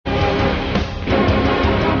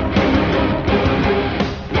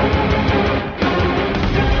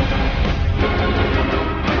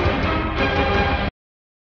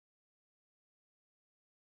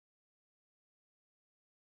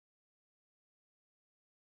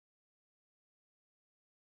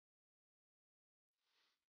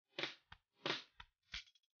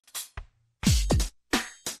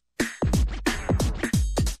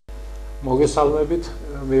მოგესალმებით,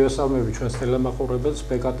 მივესალმებით ჩვენს ტელემაყურებელს,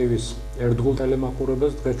 PKTV-ის ერთგულ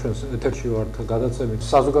ტელემაყურებელს. დღეს ჩვენს ეთერში ვართ გადაცემით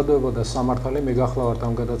საზოგადოება და სამართალი. მე გახლავართ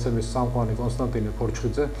ამ გადაცემის სამყარო კონსტანტინე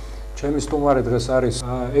ფორჩხიძე. ჩემი სტუმარი დღეს არის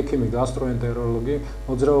ექიმი, გასტროენტეროლოგი,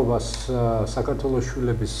 მოძრაობას საქართველოს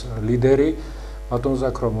შვილების ლიდერი ბატონ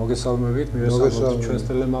ზაქრო. მოგესალმებით, მივესალმებით ჩვენს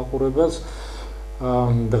ტელემაყურებელს.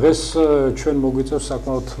 დღეს ჩვენ მოგვიწევს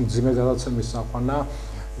საკმაოდ მძიმე გადაცემის საყვანა.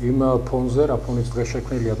 იმ ფონზე, რა ფონიც დღეს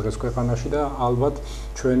შექმნილია დღეს ქვეყანაში და ალბათ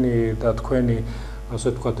ჩვენი და თქვენი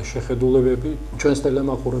ასე ვთქვათ შეხედულებები ჩვენს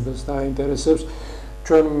ტელემაყურებელს დაინტერესებს.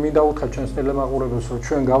 ჩვენ მინდა უთხრა ჩვენს ტელემაყურებელს, რომ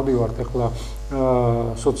ჩვენ გავდივართ ახლა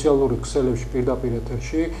სოციალური ქსელებში პირდაპირ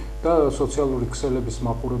ეთერში და სოციალური ქსელების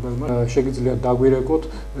მაყურებელმა შეგიძლიათ დაგვირეკოთ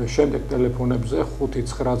შემდეგ ტელეფონებზე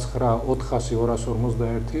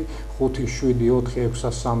 599-400-241,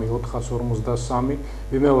 574-463-453.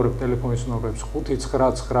 ვიმეორებ ტელეფონის ნომრებს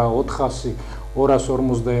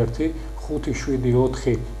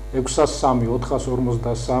 599-400-241,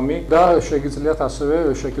 574-603-453 და შეგიძლიათ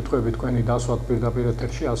ასევე შეკითხვები თქვენი დასვათ პირდაპირ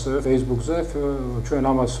ეთერში, ასევე Facebook-ზე. ჩვენ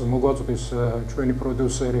ამას მოგვაწვდის ჩვენი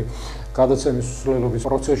პროდიუსერი გადაცემის მსვლელობის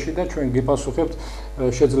პროცესში და ჩვენ გიპასუხებთ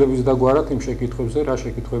შეძლების დაგვარად იმ შეკითხვებზე, რა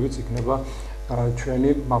შეკითხვებიც იქნება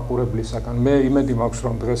ჩვენი მაყურებლისაგან. მე იმედი მაქვს,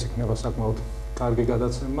 რომ დღეს იქნება საკმაოდ კარგი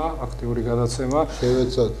გადაცემა, აქტიური გადაცემა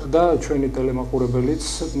და ჩვენი ტელემაყურებელიც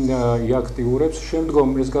იაქტიურებს.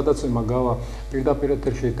 შემდგომ ეს გადაცემა გავა პირდაპირ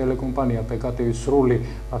ეთერში ტელეკომპანია PKTV-ის სრული,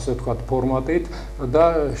 ასე ვთქვათ, ფორმატით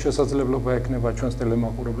და შესაძლებლობა ექნება ჩვენს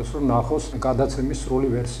ტელემაყურებელს, რომ ნახოს გადაცემის სრული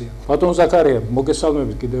ვერსია. ბატონ ზაქარია,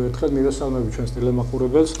 მოგესალმებით კიდევ ერთხელ, მივესალმებით ჩვენს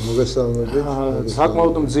ტელემაყურებელს. მოგესალმებით.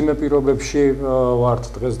 საკმაოდ მძიმე პირობებში ვართ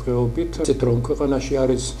დღესდღეობით, ისეთ რომ ქვეყანაში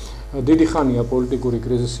არის დიდი ხანია პოლიტიკური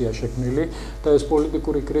კრიზისია შექმნილი და ეს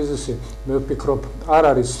პოლიტიკური კრიზისი მე ვფიქრობ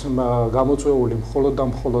არ არის გამოწვეული მხოლოდ და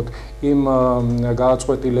მხოლოდ იმ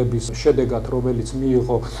გააწყვეტილების შედეგად, რომელიც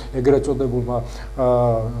მიიღო ეგრეთ წოდებულმა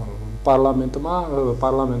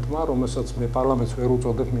პარლამენტმა, რომელსაც მე პარლამენტს ვერ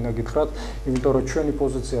უწოდებ, მინდა გითხრათ, იმიტომ რომ ჩვენი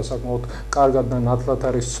პოზიცია საკმაოდ კარგად და ნათლად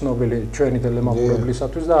არის ცნობილი ჩვენი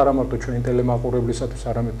ტელემაყურებლისათვის და არა მარტო ჩვენი ტელემაყურებლისათვის,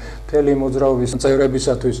 არამედ მთელი მოძრაობის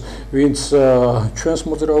წევრებისათვის, ვინც ჩვენს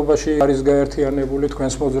მოძრაობაში არის გაერთიანებული,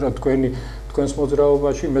 თქვენს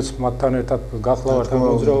მოძრაობაში, მეც მათთან ერთად გახლავართ ამ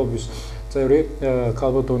მოძრაობის წევრი,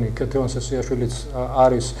 ქალბატონი ქეთევან-სესიაშვილიც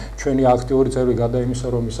არის ჩვენი აქტიური წევრი, გადა იმისა,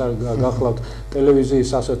 რომ ის გახლავთ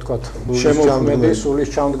ტელევიზიის, ასე ვთქვათ, შემოქმედი, სულის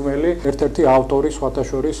ჩამდგმელი, ერთ-ერთი ავტორი სხვათა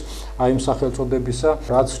შორის აი იმ სახელწოდებისა,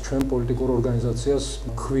 რაც ჩვენ პოლიტიკურ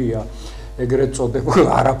ორგანიზაციას ქვია. ეგრეთ წოდებულ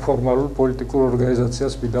არაფორმალურ პოლიტიკურ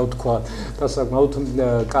ორგანიზაციას მინდა ვთქვა და საკმაოდ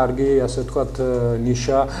კარგი, ასე ვთქვათ,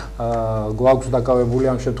 ნიშა გვაქვს დაკავებული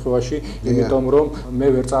ამ შემთხვევაში, იმიტომ რომ მე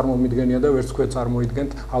ვერ წარმომიდგენია და ვერც თქვენ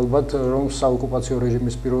წარმოიდგენთ, ალბათ რომ საოკუპაციო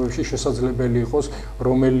რეჟიმის პირობებში შესაძლებელი იყოს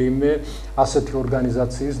რომელიმე ასეთი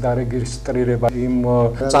ორგანიზაციის დარეგისტრირება იმ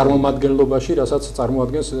წარმომადგენლობაში, რასაც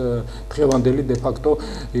წარმოადგენს დღევანდელი დე-ფაქტო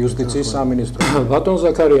იუსტიციის სამინისტრო. ბატონ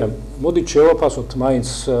ზაქარია, მოდით შევაფასოთ მაინც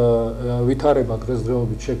ვითარება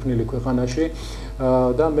დღესდღეობით შექმნილი ქვეყანაში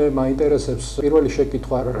და მე მაინტერესებს პირველი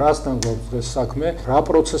შეკითხვა, რასთან გვაქვს დღეს საქმე, რა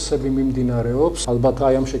პროცესები მიმდინარეობს, ალბათ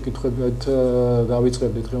აი ამ შეკითხვებით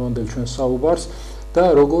დავიწყებდით დღევანდელ ჩვენს საუბარს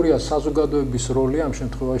და როგორია საზოგადოების როლი ამ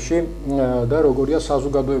შემთხვევაში და როგორია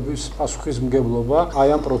საზოგადოების პასუხისმგებლობა აი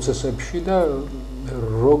ამ პროცესებში და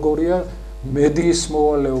როგორია მედიის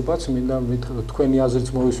მოვალეობაც, მინდა თქვენი აზრიც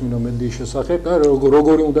მოვისმინო მედიის შესახებ და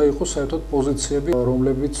როგორი უნდა იყოს საერთოდ პოზიციები,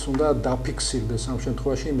 რომლებიც უნდა დაფიქსირდეს ამ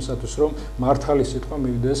შემთხვევაში იმისათვის, რომ მართალი სიტყვა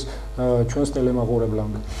მივიდეს ჩვენს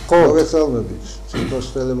ტელემაყურებლამდე. მოგესალმებით, ჩვენს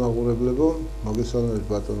ტელემაყურებლებო, მოგესალმებით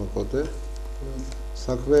ბატონო kote.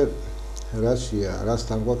 საქმე რაშია,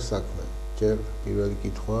 რასთან გვაქვს საქმე? ჯერ პირველი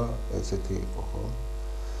კითხვა ესეთი იყო, ხო?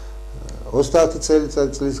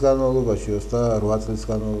 30 წლის განმავლობაში, 28 წლის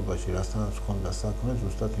განმავლობაში რასთანაც ჰქონდა საქმე,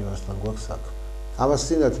 ზუსტად იმასთან გვაქვს საქმე. ამას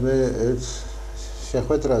წინათ მე ერთ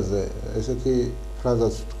შეხვედრაზე ესეთი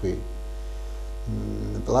ფრაზაც ვთქვი.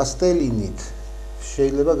 პლასტელინით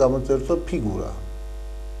შეიძლება გამოწეროს ფიგურა.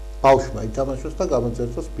 ბავშვმა ითამაშოს და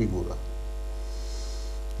გამოწეროს ფიგურა.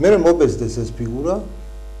 მე მობეზდეს ეს ფიგურა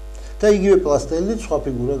და იგივე პლასტელინით სხვა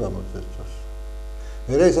ფიგურა გამოწეროს.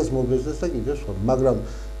 მე ესაც მობეზდეს და კიდევ სხვა, მაგრამ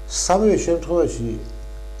სამივე შემთხვევაში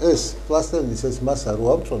ეს პლასტელინის ეს მასა რო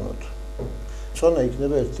ავწონოთ, წონა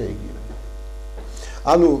იქნება ერთე იგივე.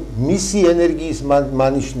 ანუ მისი ენერგიის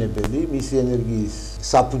მანიშნებელი, მისი ენერგიის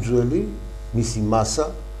საფუძველი, მისი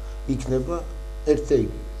მასა იქნება ერთე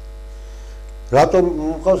იგივე. რატომ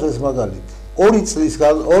მყავს ეს მაგალითი?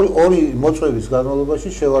 2 მოწვევის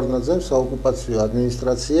განმავლობაში შევარდნაძემ საოკუპაციო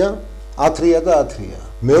ადმინისტრაცია 10-ია და 10-ია.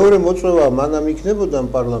 მეორე მოწვევა მანამ იქნებოდა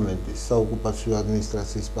პარლამენტის, საოკუპაციო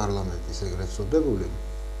ადმინისტრაციის პარლამენტის ეგრეთ წოდებული.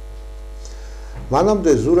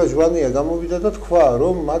 მანამდე ზურა ჟვანია გამოვიდა და თქვა,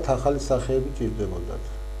 რომ მათ ახალი სახეები ჭირდებოდათ.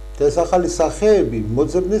 და ეს ახალი სახეები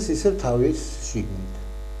მოძებნეს ისევ თავის შიგნით.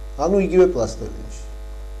 ანუ იგივე პლასტელინში.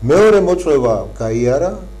 მეორე მოწვევა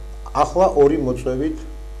გაიარა, ახლა ორი მოწვევით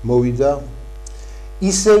მოვიდა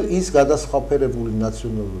ისევ ის გადასხაფერებული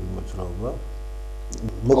ნაციონალური მოძრაობა,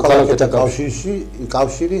 მოქალაქეთა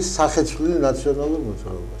კავშირი სახეცვლილი ნაციონალურ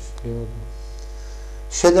მოძრაობაში.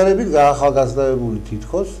 შედარებით გაახალგაზრდებული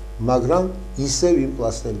თითქოს, მაგრამ ისევ იმ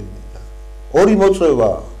პლასტელინიდან. ორი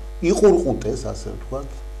მოწვევა იყურყუტეს, ასე ვთქვათ,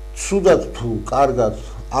 ცუდად თუ კარგად,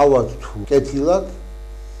 ავად თუ კეთილად,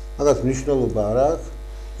 მაგას მნიშვნელობა არ აქვს,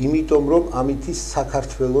 იმიტომ რომ ამითი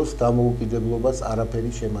საქართველოს დამოუკიდებლობას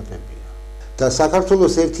არაფერი შემატებია. და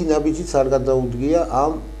საქართველოს ერთი ნაბიჯიც არ გადაუდგია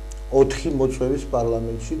ამ 4 მოწვევის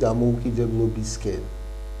პარლამენტში დამოუკიდებლობისკენ.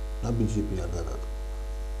 ნაბიჯები არ გადადგა.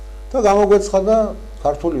 და გამოგვეცხადა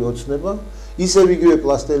ქართული ოცნება, ისევ იგივე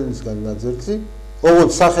პლასტელინისგან ნაძერწი,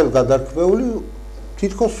 ოღონდ სახელ გადარქმეული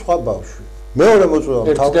თითქოს სხვა ბავშვი. მეორე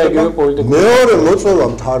მოწვევა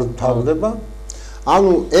მთავრდება.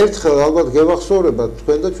 ანუ ერთხელ ალბათ გევახსოვრებათ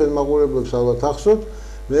თქვენ და ჩვენ მაყურებლებს ალბათ ახსოვთ,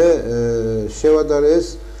 მე შევადარე ეს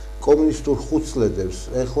კომუნისტურ ხუთწლედებს.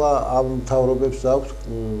 ეხლა ამ მთავრობებს აქვს,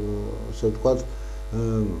 ასე ვთქვათ,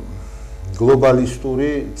 გლობალისტური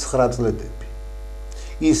 9 წლედები.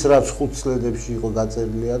 ის რაც 5 წლედებში იყო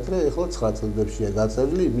გაწერილი ადრე, ეხლა 9 წლებშია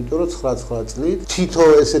გაწერილი, იმიტომ რომ 9 წლით თითო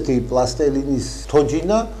ესეთი პლასტელინის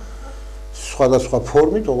თოჯინა სხვადასხვა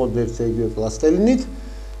ფორმით, ოღონდ ერთი იგივე პლასტელინით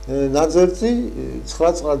ნაძერწი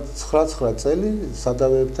 9 წელი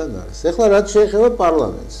სადავეებთან არის. ეხლა რაც შეეხება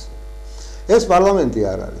პარლამენტს. ეს პარლამენტი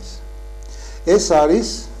არ არის. ეს არის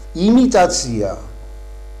იმიტაცია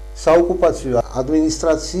საოკუპაციო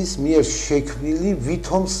ადმინისტრაციის მიერ შექმნილი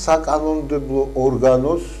ვითომ საკანონმდებლო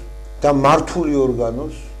ორგანოს და მართული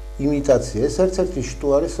ორგანოს იმიტაცია. ეს ერთ-ერთი შტო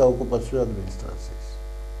არის საოკუპაციო ადმინისტრაციის.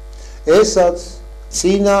 ესაც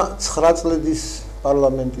წინა 9 წლების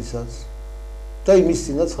პარლამენტისაც და იმის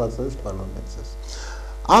წინა 9 წლების პარლამენტსაც.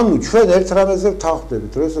 ანუ ჩვენ ერთ რამეზე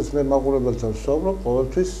ვთანხმდებით, როდესაც მე მაყურებელთან ვსაუბრობ,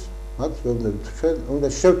 ყოველთვის მათ ვეუბნებით, ჩვენ უნდა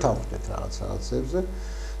შევთანხმდეთ რაღაცებზე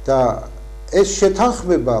და ეს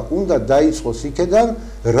შეთანხმება უნდა დაიწყოს იქედან,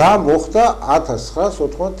 რა მოხდა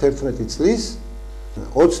 1991 წლის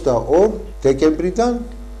 22 დეკემბრიდან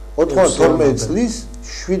 92 წლის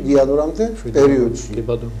 7 იანვრამდე პერიოდში.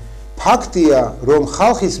 ფაქტია, რომ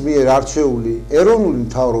ხალხის მიერ არჩეული ეროვნული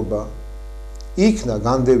მთავრობა იქნა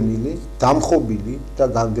განდევნილი, დამხობილი და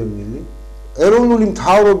განდევნილი. ეროვნული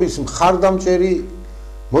მთავრობის მხარდამჭერი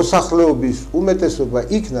მოსახლეობის უმეტესობა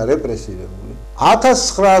იქნა რეპრესირებული.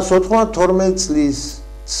 1992 წლის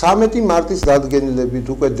 13 მარტის დადგენილებით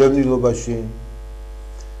უკვე დევნილობაში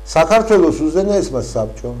საქართველოს უზენაესმა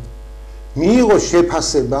საბჭომ მიიღო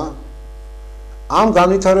შეფასება ამ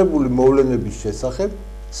განვითარებული მოვლენების შესახებ,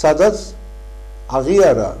 სადაც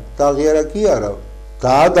აღიარა და აღიარა კი არა,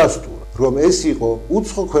 დაადასტურა, რომ ეს იყო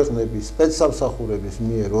უცხო ქვეყნების სპეცსამსახურების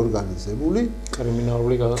მიერ ორგანიზებული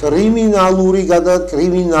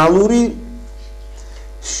კრიმინალური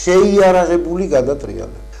შეიარაღებული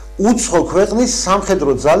გადატრიალება. უცხო ქვეყნის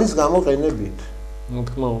სამხედრო ძალის გამოყენებით.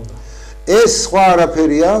 ეს სხვა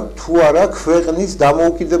არაფერია, თუ არა ქვეყნის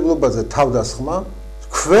დამოუკიდებლობაზე თავდასხმა,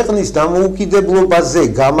 ქვეყნის დამოუკიდებლობაზე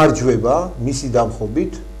გამარჯვება მისი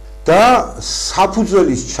დამხობით და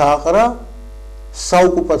საფუძველის ჩააყრა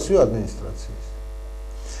საოკუპაციო ადმინისტრაციის.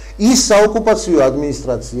 ის საოკუპაციო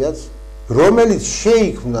ადმინისტრაციაც, რომელიც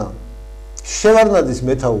შეიქმნა შევარდნაძის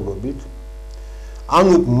მეთაურობით,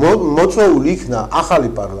 ანუ მოწვეული იქნა ახალი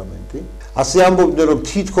პარლამენტი, ასე ამბობდნენ, რომ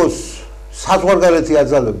თითქოს საზღვარგარეთი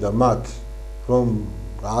აძალებდა მათ, რომ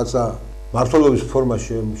რაღაცა მმართველობის ფორმა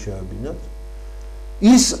შეემუშავებინათ.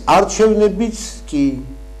 ის არჩევნებიც კი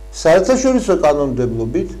საერთაშორისო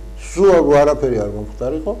კანონმდებლობით სულ არაფერი არ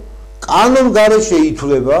მომხდარიყო. კანონგარეშე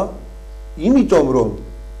ითვლება, იმიტომ რომ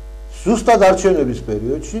ზუსტად არჩევნების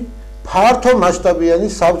პერიოდში ფართო მასშტაბიანი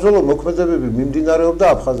საბრძოლო მოქმედებები მიმდინარეობდა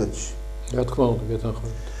აფხაზეთში. რა თქმა უნდა,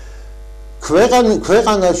 გეთანხმებით.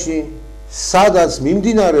 ქვეყანაში, სადაც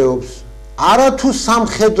მიმდინარეობს არათუ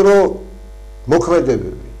სამხედრო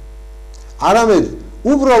მოქმედებები, არამედ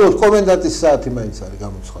უბრალოდ კომენდანტის საათი მაინც არის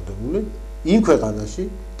გამოცხადებული, იმ ქვეყანაში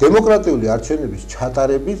დემოკრატიული არჩევნების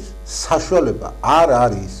ჩატარების საშუალება არ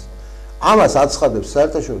არის. ამას აცხადებს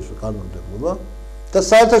საერთაშორისო კანონმდებლობა და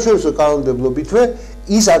საერთაშორისო კანონმდებლობითვე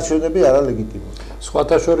ის არჩევნები არა ლეგიტიმურია.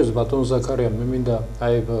 სხვათა შორის ბატონ ზაქარიან, მე მინდა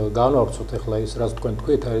განვავრცოთ ახლა ის, რაც თქვენ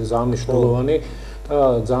თქვით, არის ძალიან მნიშვნელოვანი და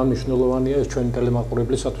ძალიან მნიშვნელოვანია ეს ჩვენი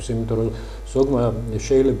ტელემაყურებლისათვის, იმიტომ რომ ზოგმა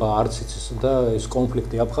შეიძლება არც იცის და ეს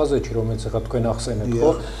კონფლიქტი აფხაზეთში, რომელიც ახლა თქვენ ახსენეთ,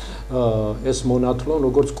 ხო? ეს მონათლო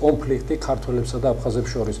როგორც კონფლიქტი ქართველებსა და აფხაზებს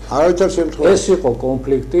შორის. არავითარ შემთხვევაში ეს იყო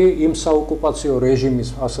კონფლიქტი იმ საოკუპაციო რეჟიმის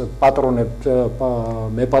ასე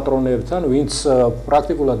მეპატრონეებთან, ვინც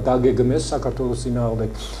პრაქტიკულად დაგეგმეს საქართველოს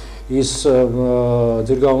წინააღმდეგ ის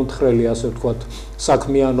ძირგაუნთხრელი, ასე ვთქვათ,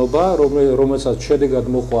 საქმიანობა, რომელსაც შედეგად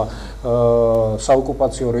მოყვა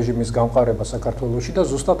საოკუპაციო რეჟიმის გამყარება საქართველოში და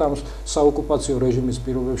ზუსტად ამ საოკუპაციო რეჟიმის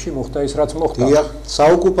პირობებში მოხდა ის, რაც მოხდა. დიახ,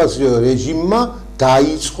 საოკუპაციო რეჟიმმა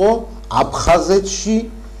დაიწყო აფხაზეთში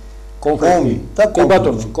კონფლიქტი და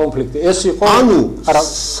კონფლიქტი. ეს იყო ანუ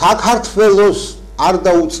საქართველოს არ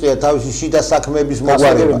დაუწყია თავისი შიდა საქმეების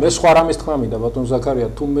მოგვარება. მე სხვა რამის თქმა მინდა, ბატონ ზაქარია,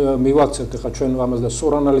 თუ მივაქცევთ ახლა ჩვენ ამას და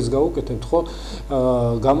სორანალის გავუკეთებთ, ხო,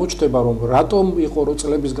 გამოჩნდება რომ რატომ იყო რო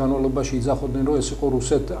წლების განმავლობაში იძახოდნენ რომ ეს იყო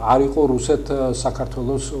არ იყო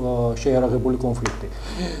რუსეთ-საქართველოს შეიარაღებული კონფლიქტი.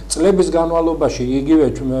 წლების განმავლობაში იგივე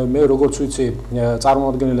მე როგორც ვიცი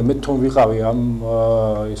წარმომადგენელი მე თვითონ ვიყავი ამ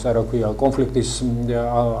ისა რა ქვია კონფლიქტის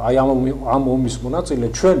აი ამ ომის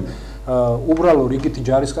მონაწილე, ჩვენ უბრალო რიგითი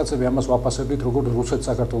ჯარისკაცები ამას ვაფასებდით როგორც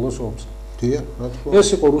რუსეთ-საქართველოს ომს. დიახ, რა თქმა უნდა. ეს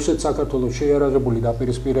იყო რუსეთ-საქართველოს შეიარაღებული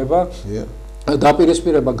დაპირისპირება.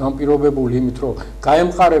 დაპირისპირება განპირობებული იმით, რომ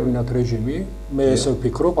გაემყარებინათ რეჟიმი, მე ესე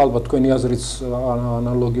ვფიქრობ, ალბათ თქვენი აზრიც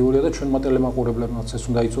ანალოგიურია და ჩვენმა ტელემაყურებლებმაც ეს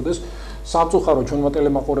უნდა იცოდეს. სამწუხარო ჩვენმა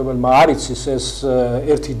ტელემაყურებელმა არ იცის ეს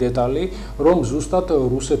ერთი დეტალი, რომ ზუსტად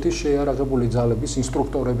რუსეთის შეიარაღებული ძალების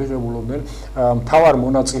ინსტრუქტორები ღებულობდნენ მთავარ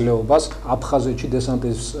მონაწილეობას აფხაზეთში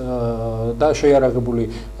დესანტის და შეიარაღებული,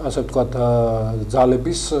 ასე ვთქვათ,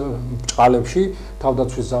 ძალების ბრჭყალებში,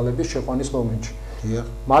 თავდაცვის ძალების შეყვანის მომენტში.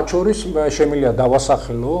 მათ შორის შემიძლია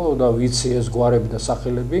დავასახელო და ვიცი ეს გვარები და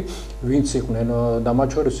სახელები, ვინც იყვნენ და მათ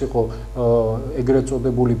შორის იყო ეგრეთ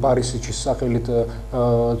წოდებული პარისიჩის სახელით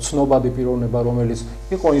ცნობადი პიროვნება, რომელიც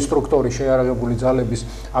იყო ინსტრუქტორი შეიარაღებული ძალების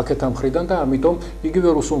აქეთა მხრიდან და ამიტომ იგივე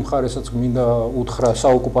რუსულ მხარესაც მინდა უთხრა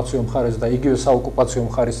საოკუპაციო მხარეს და იგივე საოკუპაციო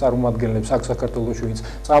მხარის წარმომადგენლებს აქ საქართველოში, ვინც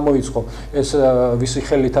წამოიწყო ეს ვისი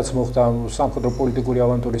ხელითაც მოხდა სამხედრო პოლიტიკური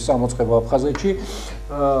ავანტურის წამოწყება აფხაზეთში,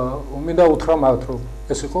 მინდა უთხრა მათ რომ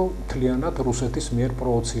ეს იყო მთლიანად რუსეთის მიერ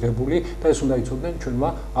პროვოცირებული და ეს უნდა იცოდნენ ჩვენმა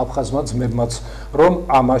აფხაზმა ძმებმაც, რომ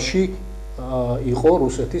ამაში იყო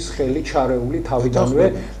რუსეთის ხელი ჩარეული თავიდანვე,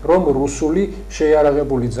 რომ რუსული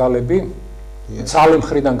შეიარაღებული ძალები ძალე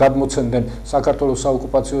მხრიდან გადმოცემდნენ საქართველოს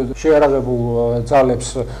საოკუპაციო შეიარაღებულ ძალებს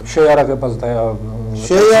შეიარაღებას და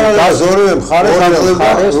შეიარაღებას ორივე მხარეს აძლევდა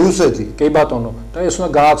რუსეთი. კი ბატონო, და ეს უნდა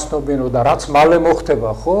გააცნობიერო და რაც მალე მოხდება,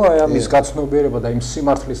 ხო, აი ამის გაცნობიერება და იმ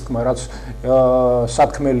სიმართლის თქმა, რაც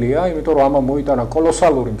სათქმელია, იმიტომ რომ ამან მოიტანა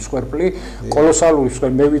კოლოსალური მსხვერპლი,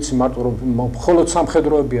 მე ვიცი მარტო რომ მხოლოდ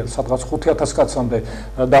სამხედროებია სადღაც 5000 კაცამდე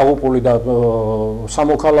დაღუპული და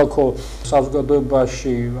სამოქალაქო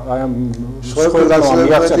საზოგადოებაში აი ამ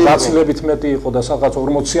გაცილებით მეტი იყო და სადღაც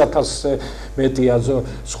 40000-ზე მეტია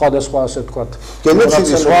სხვადასხვა ასე ვთქვათ.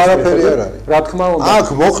 გენოციდი სხვა არაფერი არ არის. რა თქმა უნდა. აქ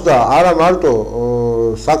მოხდა არა მარტო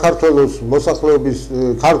საქართველოს მოსახლეობის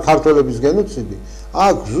ქართველების გენოციდი,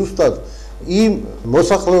 აქ ზუსტად იმ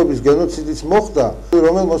მოსახლეობის გენოციდიც მოხდა,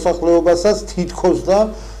 რომელ მოსახლეობასაც თითქოს და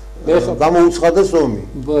გამოუცხადეს ომი.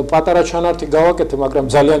 პატარა ჩანართი გავაკეთე, მაგრამ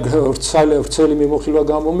ძალიან ვრცელი მიმოხილვა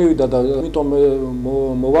გამომივიდა და ამიტომ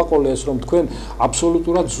მოვაყოლე ეს რომ თქვენ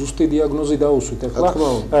აბსოლუტურად ზუსტი დიაგნოზი დაუსვით ახლა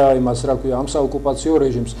იმას რა ქვია ამ საოკუპაციო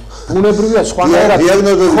რეჟიმს. ბუნებრივია სხვანაირად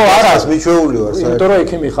ხო არა, მიჩვეული ვარ საერთოდ. იმიტომ რომ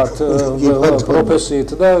ექიმი ხართ პროფესიით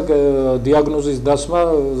და დიაგნოზის დასმა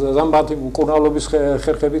ზამბათი მკურნალობის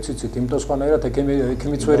ხერხებიც იცით, იმიტომ სხვანაირად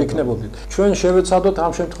ექიმიც ვერ იქნებოდით. ჩვენ შევეცადოთ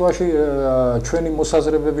ამ შემთხვევაში ჩვენი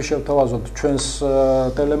მოსაზრებები შევთავაზოთ ჩვენს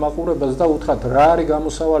ტელემაყურებელს და უთხრათ რა არის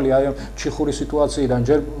გამოსავალი აი ამ ჩიხური სიტუაციიდან,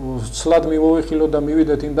 ჯერ ცლად მივოვიხილოთ და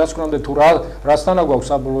მივიდეთ იმ დასკვნამდე თუ რასთან გვაქვს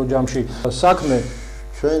საბოლოო ჯამში საქმე.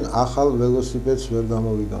 ჩვენ ახალ ველოსიპედს ვერ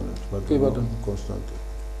გამოვიგონებთ, ბატონო კონსტანტინე.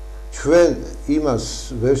 ჩვენ იმას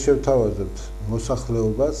ვერ შევთავაზებთ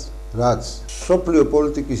მოსახლეობას, რაც სოფლიო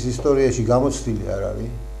პოლიტიკის ისტორიაში გამოცდილი არ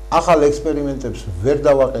არის. ახალ ექსპერიმენტებს ვერ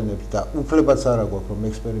დავაყენებთ და უფლებაც არ აქვს რომ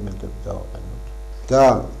ექსპერიმენტები დავაყენოთ.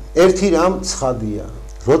 და ერთი რამ ცხადია,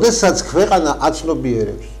 როდესაც ქვეყანა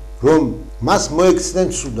აცნობიერებს, რომ მას მოექცნენ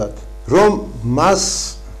ცუდად, რომ მას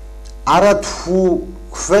არათუ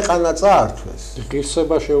ქვეყანა წაართვეს,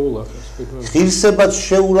 ღირსებაც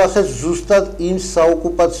შეულახეს ზუსტად იმ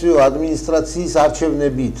საოკუპაციო ადმინისტრაციის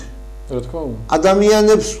არჩევნებით.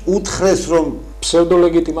 ადამიანებს უთხრეს, რომ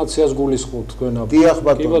ფსევდოლეგიტიმაციას გულისხმობთ თქვენ ამ. დიახ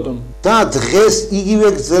ბატონო. და დღეს იგივე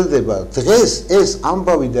გრძელდება. დღეს ეს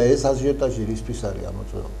ამბავი და ეს აჟიოტაჟი რისთვის არის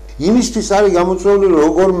გამოწვეული? იმისთვის არის გამოწვეული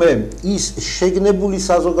როგორმე ის შეგნებული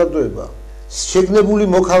საზოგადოება, შეგნებული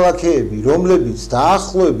მოქალაქეები, რომლებიც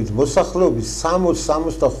დაახლოებით მოსახლეობის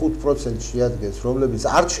 60-65% შეადგენს, რომლებიც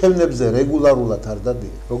არჩევნებზე რეგულარულად არ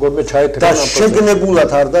დადიან. როგორმე ჩაეთრიან და შეგნებულად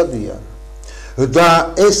არ დადიან.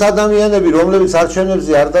 და ეს ადამიანები, რომლებიც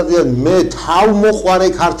არჩევნებზე არ დადიან, მე თავმოყარე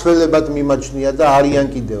ქართველებად მიმაჩნია და არიან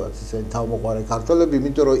კიდევაც ისინი თავმოყარე ქართველები,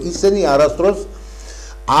 იმიტომ რომ ისინი არასდროს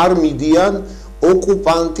არ მიდიან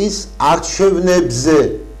ოკუპანტის არჩევნებზე.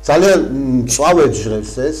 ძალიან მწვავედ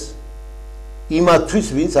ჟღერს ეს იმათთვის,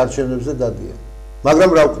 ვინც არჩევნებზე დადიან.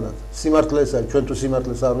 მაგრამ რა ვქნათ, სიმართლე ეს არის, ჩვენ თუ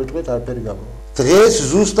სიმართლეს არ ვიტყვით, არაფერი გამოვა. დღეს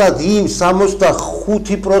ზუსტად იმ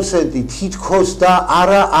 65% თითქოს და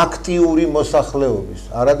არა აქტიური მოსახლეობის.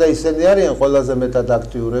 არა და ისინი არიან ყველაზე მეტად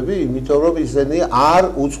აქტიურები, იმიტომ რომ ისინი არ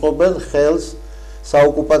უწყობენ ხელს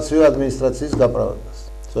საოკუპაციო ადმინისტრაციის გაправებას.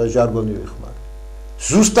 სხვა ჟარგონი ვიხმარი.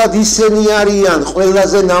 ზუსტად ისინი არიან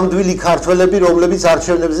ყველაზე ნამდვილი ქართველები, რომლებიც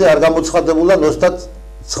არჩევნებზე არ გამოცხადებულა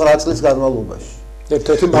 29 წლის განმავლობაში.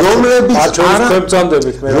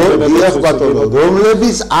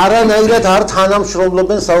 რომლებიც არანაირად არ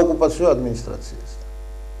თანამშრომლობენ საოკუპაციო ადმინისტრაციას.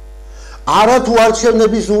 არა თუ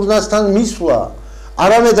არჩევნების ურნასთან მისვლა,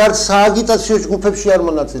 არამედ არც სააგიტაციო ჯგუფებში არ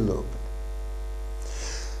მონაწილეობენ.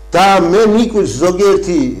 და მე მიკვირს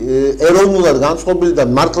ზოგიერთი ეროვნულად განწყობილი და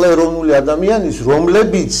მართლა ეროვნული ადამიანის,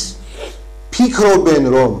 რომლებიც ფიქრობენ,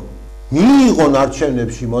 რომ მიიღონ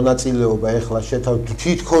არჩევნებში მონაწილეობა ეხლა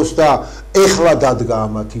თითქოს და ეხლა დადგა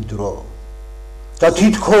ამათი დრო. და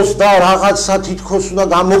თითქოს და რაღაცა თითქოს უნდა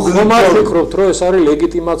გამოგვიყვანოს. ხომ ფიქრობთ, რომ ეს არის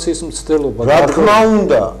ლეგიტიმაციის მცდელობა? რა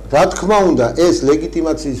თქმა უნდა, ეს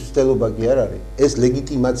ლეგიტიმაციის მცდელობა კი არ არის. ეს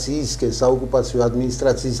ლეგიტიმაციისკენ, საოკუპაციო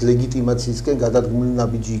ადმინისტრაციის ლეგიტიმაციისკენ გადადგმული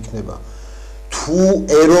ნაბიჯი იქნება. თუ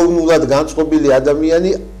ეროვნულად განწყობილი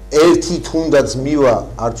ადამიანი ერთი თუნდაც მივა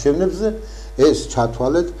არჩევნებზე, ეს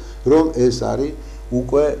ჩათვალეთ, რომ ეს არის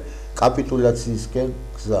უკვე კაპიტულაციისკენ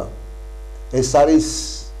გზა. ეს არის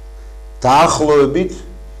დაახლოებით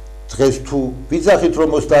დღეს თუ ვიძახით რომ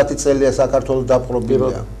 30 წელია საქართველოს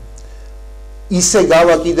დაპყრობილია. ისე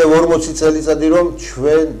გავა კიდევ 40 წელიწადი რომ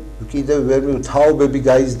ჩვენ კიდევ ვერ თაობები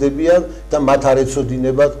გაიზრდებიან და მათ არ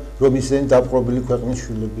ეცოდინებათ რომ ისინი დაპყრობილი ქვეყნის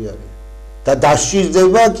შვილები არიან. და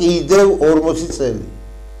დასჭირდება კიდევ 40 წელი.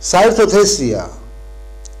 საერთოდ ესია.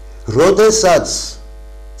 როდესაც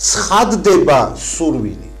ცხადდება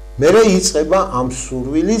სურვილი, მერე იწყება ამ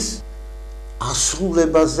სურვილის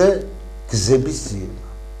ასრულებაზე გზების ძიება.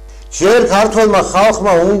 ჯერ ქართველმა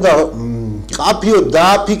ხალხმა უნდა ყაფიოდ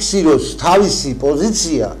დააფიქსიროს თავისი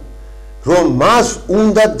პოზიცია, რომ მას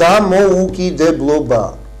უნდა დამოუკიდებლობა.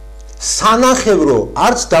 სანახევრო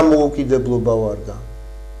არც დამოუკიდებლობა ვარგა.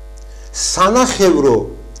 სანახევრო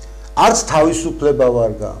არც თავისუფლება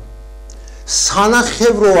ვარგა.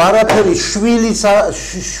 სანახევრო არაფერი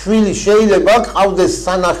შვილი შეიძლება ყავდეს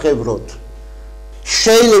სანახევროდ.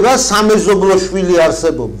 შეიძლება სამეზობლო შვილი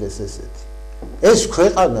არსებობდეს ესეთი. ეს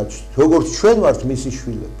ქვეყანა როგორც ჩვენ ვართ მისი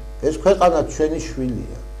შვილები. ეს ქვეყანა ჩვენი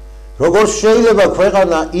შვილია. როგორც შეიძლება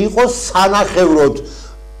ქვეყანა იყოს სანახევროდ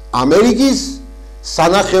ამერიკის,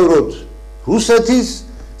 სანახევროდ რუსეთის,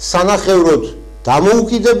 სანახევროდ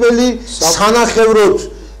დამოუკიდებელი, სანახევროდ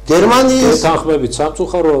გერმანიის თანხმებით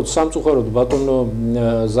სამწუხაროდ ბატონო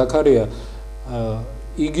ზაქარია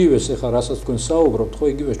იგივეს ახლა რასაც თქვენ საუბრობთ, ხო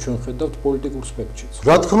იგივეს ჩვენ ხედავთ პოლიტიკურ სპექტრშიც.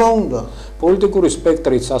 რა თქმა უნდა. პოლიტიკური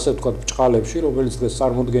სპექტრიც ასე ვთქვათ ბჭყალებში, რომელიც დღეს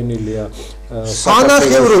წარმოდგენილია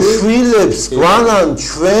სანახევრო შვილებს გვანან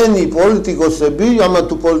ჩვენი პოლიტიკოსები, ამათ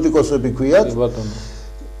თუ პოლიტიკოსები ქვიათ. ბატონო.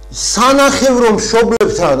 სანახევრო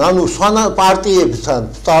მშობლებთან, ანუ პარტიებთან,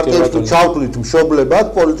 სტარტებს თუ ჩავთვლით მშობლებად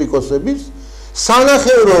პოლიტიკოსების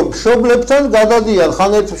სანახევრო მშობლებთან გადადიან,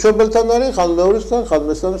 ხან ერთ მშობელთან არის, ხან მეორესთან, ხან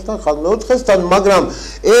მესამესთან, ხან მეოთხესთან, მაგრამ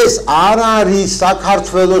ეს არ არის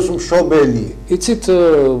საქართველოს მშობელი. იცით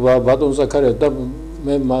ბატონ ზაქარია და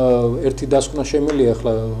მე ერთი დასკვნა შემიძლია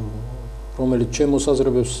ახლა რომელიც ჩემ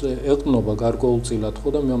მოსაზრებებს ეყრდნობა გარკვეულწილად, ხო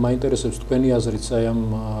და მე მაინტერესებს თქვენი აზრიც აი ამ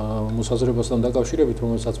მოსაზრებასთან დაკავშირებით,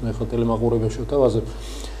 რომელსაც მე ახლა ტელემაყურებელში ვთავაზებ.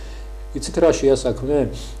 იცით რა შეასაქმე?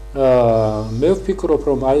 მე ვფიქრობ,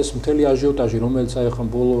 რომ აი ეს მთელი აჟიოტაჟი, რომელიც აი ახლა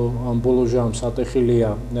ბოლო ჟამს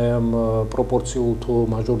ატეხილია ამ პროპორციულ თუ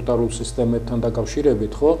მაჟორიტარულ სისტემებთან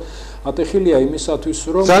დაკავშირებით, ხო? ატეხილია იმისათვის,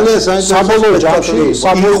 რომ საბოლოო ჯამში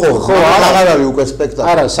ხო, აღარ არის უკვე სპექტაკლი.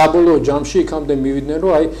 არა, საბოლოო ჯამში იქამდე მივიდნენ,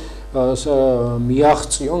 რომ აი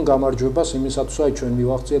მიაღწიონ გამარჯვებას იმისათვის, აი ჩვენ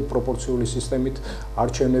მივაღწიეთ პროპორციული სისტემით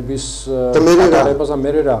არჩევნების გატარებას და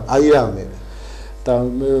მე რა. აი რა მე და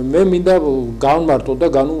მე მინდა განმარტო და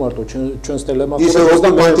განუმარტო ჩვენს ტელემაყურებელს და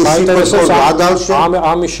მაინტერესებს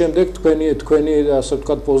ამის შემდეგ თქვენი ასე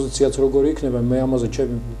ვთქვათ პოზიციაც როგორი იქნება. მე ამაზე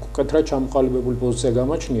კეთრად ჩამოყალიბებული პოზიცია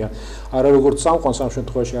გამაჩნია, არა როგორც წამყვანს ამ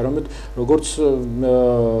შემთხვევაში, არამედ როგორც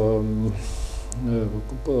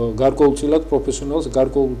გარკვეულწილად პროფესიონალს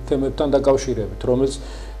გარკვეულ თემებთან დაკავშირებით, რომელიც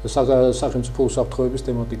სახელმწიფო უსაფრთხოების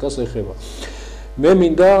თემატიკას ეხება. მე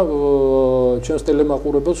მინდა ჩვენს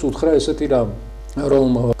ტელემაყურებელს უთხრა ესეთი რამ,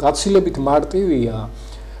 რომ გაცილებით მარტივია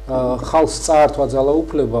ხალხს წაართვა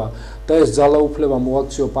ძალაუფლება და ეს ძალაუფლება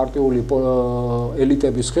მოაქციო პარტიული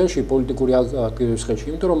ელიტების ხელში, პოლიტიკური აქტივების ხელში,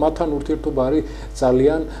 იმიტომ რომ მათთან ურთიერთობა არის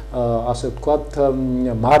ძალიან ასე ვთქვათ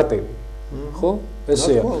მარტივი. ხო?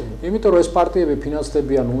 ესეა. იმიტომ რომ ეს პარტიები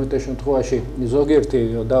ფინანსდებიან უმეტეს შემთხვევაში ზოგიერთი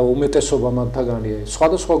და უმეტესობა მათთაგანი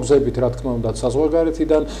სხვადასხვა გზებით, რა თქმა უნდა,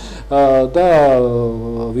 საზღვარგარეთიდან და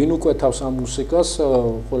ვინ უკვეთავს ამ მუსიკას,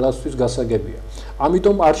 ყველასთვის გასაგებია.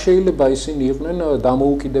 ამიტომ არ შეიძლება ისინი იყვნენ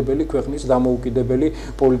დამოუკიდებელი ქვეყნის დამოუკიდებელი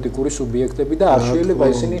პოლიტიკური სუბიექტები და არ შეიძლება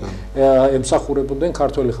ისინი ემსახურებოდნენ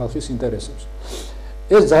ქართველი ხალხის ინტერესებს.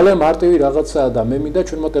 ეს ძალიან მარტივი რაღაცაა და მე მინდა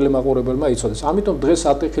ჩვენმა ტელემაყურებელმა იცოდეს. ამიტომ დღეს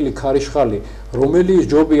ატეხილი ქარიშხალი, რომელიც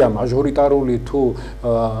ჯობია მაჟორიტარული თუ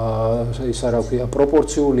ისა რა ქვია,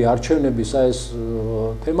 პროპორციული არჩევნების ეს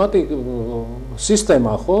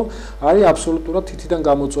სისტემა, ხო, არის აბსოლუტურად თითიდან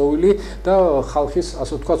გამოწვეული და ხალხის,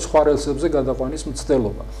 ასე ვთქვათ, სხვა რელსებზე გადაყვანის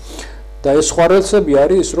მცდელობა. და ეს სხვა რელსები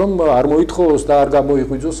არის ის, რომ არ მოითხოვოს და არ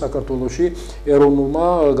გამოიღვიძოს საქართველოში ეროვნულმა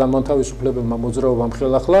განმათავისუფლებელმა მოძრაობამ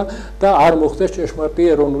ხელახლა და არ მოხდეს ჭეშმარიტი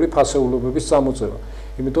ეროვნული ფასეულობების წამოწევა.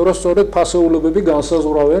 იმიტომ რომ სწორედ ფასეულობები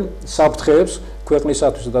განსაზღვრავენ საფრთხეებს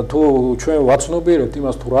ქვეყნისათვის და თუ ჩვენ ვაცნობიერებთ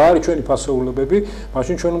იმას, თუ რა არის ჩვენი ფასეულობები,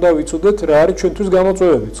 მაშინ ჩვენ უნდა ვიცოდეთ რა არის ჩვენთვის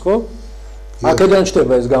გამოწვევებიც, ხო? აქედან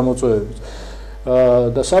ჩდება ეს გამოწვევებიც.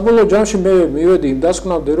 და საბოლოო ჯამში მე მივედი იმ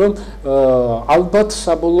დასკვნამდე, რომ ალბათ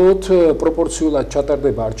საბოლოოდ პროპორციულად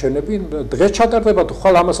ჩატარდება არჩევნები. დღეს ჩატარდება თუ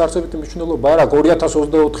ხვალ ამას არსებითი მნიშვნელობა არ აქვს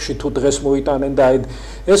 2024-ში თუ დღეს მოიტანენ და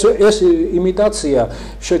ეს იმიტაცია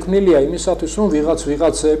შექმნილია იმისათვის, რომ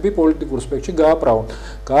ვიღაცები პოლიტიკურ სპექტრში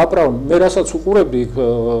გააправონ. მე რასაც უყურებდი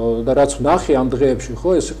და რაც ვნახე ამ დღეებში,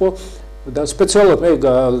 ხო, ეს იყო და სპეციალურად მე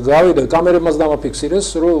გავიდე კამერებმაც დამაფიქსირეს,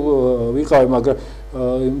 რომ ვიყავი, მაგრამ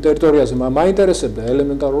იმ ტერიტორიაზე მაინტერესებდა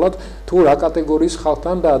ელემენტარულად თუ რა კატეგორიის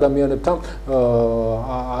ხალხთან და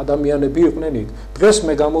ადამიანები იყვნენ იქ. დღეს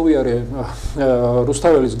მე გამოვიარე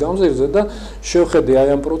რუსთაველის გამზირზე და შევხედე აი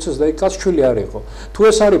ამ პროცესს და იქ კაცშვილი არ იყო. თუ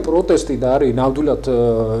ეს არის პროტესტი და არის ნამდვილად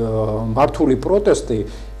მართული პროტესტი,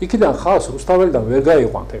 იქიდან ხალხს რუსთაველიდან ვერ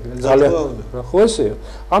გაიყვანთ ძალიან. ხო ესეა.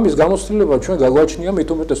 ამის გამოცდილება ჩვენ გაგვაჩნია, მით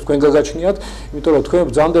უმეტეს თქვენ გაგაჩნიათ, იმიტომ რომ თქვენ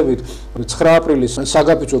ბრძანდებით 9 აპრილის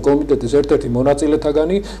საგაფიცვო კომიტეტის ერთ-ერთი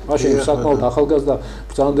მონაწილეთაგანი, მაშინ საკმაოდ ახალგაზრდა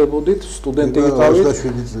ბრძანდებოდით, სტუდენტი ვიყავით.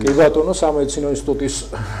 კი ბატონო, სამედიცინო ინსტიტუტის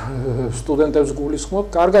სტუდენტებს გულისხმობ.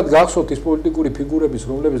 კარგად გახსოვთ ის პოლიტიკური ფიგურების,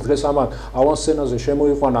 რომლებიც დღეს ამან ავანსცენაზე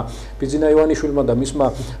შემოიყვანა ბიძინა ივანიშვილმა და მისმა,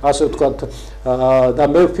 ასე ვთქვათ, და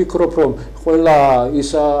მე ვფიქრობ, რომ ყველა ის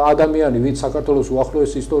ადამიანი, ვინც საქართველოს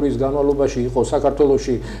უახლოესი ისტორიის განმავლობაში იყო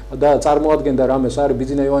საქართველოში და წარმოადგენდა რამეს, არის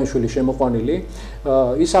ბიძინა ივანიშვილი შემოყვანილი,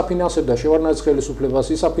 ის აფინანსებდა შევარდნაძის ხელისუფლებას,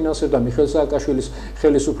 ის აფინანსებდა მიხეილ სააკაშვილის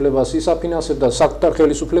ხელისუფლებას, ის აფინანსებდა საკუთარ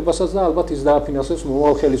ხელისუფლებასაც და ალბათ ის დააფინანსებს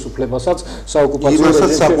მომავალ ხელისუფლებასაც საოკუპაციო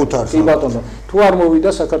რეჟიმში. კი ბატონო, თუ არ მოვიდა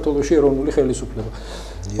საქართველოში ეროვნული ხელისუფლება.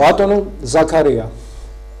 ბატონო ზაქარია,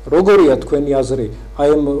 როგორია თქვენი აზრი აი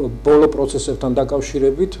ამ ბოლო პროცესებთან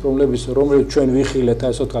დაკავშირებით, რომლებიც ჩვენ ვიხილეთ,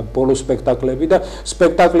 ასე ვთქვათ, ბოლო სპექტაკლები და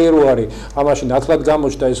სპექტაკლი რო არის, ამაში ნათლად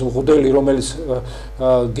გამოჩნდა ეს მღვდელი, რომელიც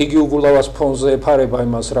გიგი უგულავას ფონზე ეფარება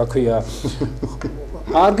იმას, რა ქვია.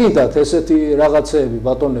 არ გინდათ ესეთი რაღაცეები,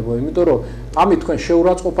 ბატონებო, იმიტომ რომ ამით თქვენ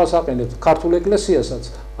შეურაცხყოფას აყენებთ ქართულ ეკლესიასაც,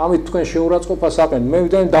 ამით თქვენ შეურაცხყოფას აყენებთ. მე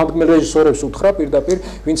ვიდან დამდგმელ რეჟისორებს უთხრა პირდაპირ,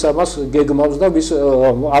 ვინც ამას გეგმავს და ვის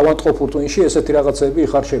ავანტყოფურ ტვინში ესეთი რაღაცეები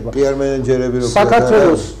იხარშება. პიარ მენეჯერები რო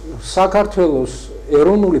საქართველოს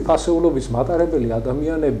ეროვნული ფასეულობის მატარებელი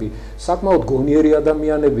ადამიანები, საკმაოდ გონიერი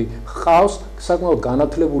ადამიანები ხავს, საკმაოდ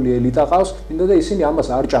განათლებული ელიტა ყავს, მინდა და ისინი ამას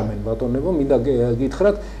არ ჭამენ, ბატონებო, მინდა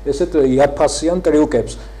გითხრათ ესეთ იაფფასიან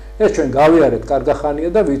ტრიუკებს. ეს ჩვენ გავიარეთ კარგახანია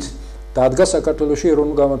და ვიცით, დადგა საქართველოში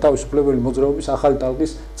ეროვნული განმათავისუფლებელი მოძრაობის ახალი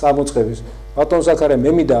ტალღის წამოწყების. ბატონ ზაქარია,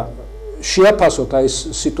 მე მინდა შეაფასოთ აი ეს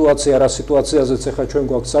სიტუაცია, რა სიტუაციაზეც ახლა ჩვენ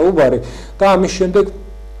გვაქვს საუბარი და ამის შემდეგ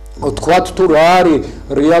თქვათ თუ რა არის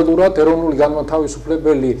რეალურად ეროვნული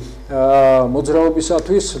განმათავისუფლებელი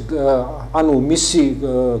მოძრაობისათვის, ანუ მისი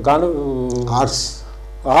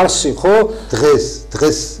არსი, ხო? დღეს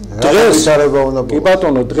რა განვითარება უნდა გქონდეს? კი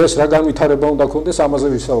ბატონო, დღეს რა განვითარება უნდა გქონდეს, ამაზე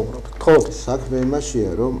ვისაუბროთ. ხო? საქმე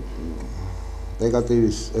იმაშია, რომ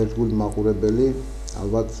ნეგატივის ერთგული მაყურებელი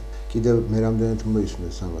ალბათ კიდევ მე რამდენად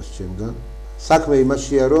მოისმენს ამას ჩემგან. საქმე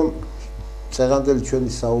იმაშია, რომ წეღანდელი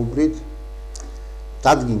ჩვენი საუბრით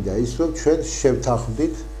დადგინდა ის, რომ ჩვენ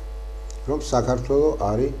შევთანხმდით, რომ საქართველოს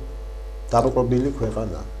არის დაპყრობილი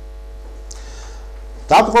ქვეყანა.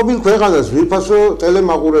 დაპყრობილ ქვეყანას ვიფასო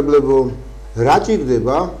ტელემაყურებლებო, რა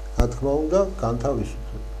ჭირდება, რა თქმა უნდა,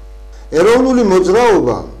 განთავისუფლება. ეროვნული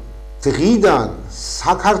მოძრაობა დღიდან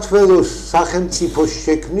საქართველოს სახელმწიფოს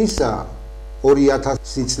შექმნისა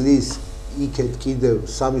 2000 წლის იქეთ კიდევ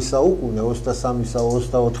 3 საუკუნე,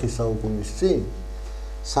 23-24 საუკუნის წინ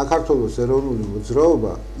საქართველოს ეროვნული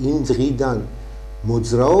მოძრაობა იმ დღიდან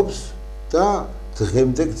მოძრაობს და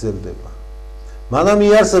დღემდე გრძელდება. მანამ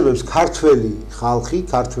იარსებებს ქართველი ხალხი,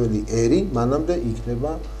 ქართველი ერი, მანამდე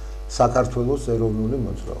იქნება საქართველოს ეროვნული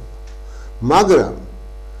მოძრაობა. მაგრამ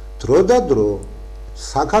დრო და დრო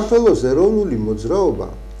საქართველოს ეროვნული მოძრაობა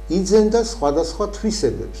იძენდა სხვადასხვა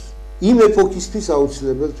თვისებებს, იმ ეპოქისთვის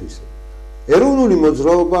აუცილებელ თვისებებს. ეროვნული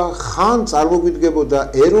მოძრაობა ხან წარმოგვიდგებოდა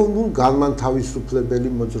ეროვნულ განმანთავისუფლებელი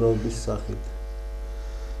მოძრაობის სახით.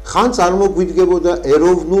 ხან წარმოგვიდგებოდა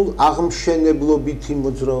ეროვნულ აღმშენებლობითი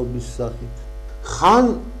მოძრაობის სახით. ხან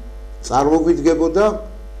წარმოგვიდგებოდა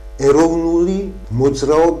ეროვნული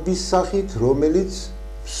მოძრაობის სახით, რომელიც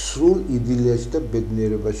სრულ იდილიაში და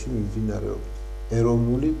ბედნიერებაში მიმდინარეობდა.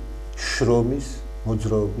 ეროვნული შრომის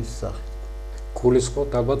მოძრაობის სახით.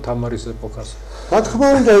 გულისხმობთ ალბათ თამარის ეპოქას. რა თქმა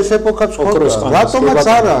უნდა, ეს ეპოქაც ხდება. რატომაც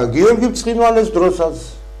არა, გიორგი ბრწყინვალეს დროსაც.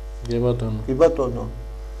 კი ბატონო. კი ბატონო.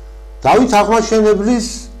 დავით აღმაშენებლის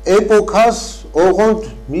ეპოქას, ოღონდ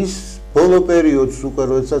მის ბოლო პერიოდს უკვე,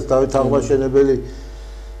 როდესაც დავით აღმაშენებელი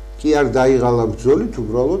კი არ დაიღალა ბრძოლით,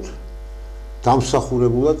 უბრალოდ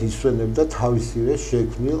დამსახურებულად ისვენებდა თავისივე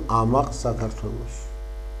შექმნილ ამაყ საქართველოში.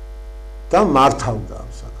 და მართავდა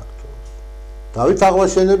ამ საქართველოს. დავით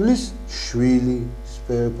აღმაშენებლის შვილი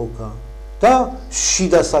ეპოქა და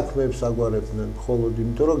შიდა საქმეებს აგვარებდნენ მხოლოდ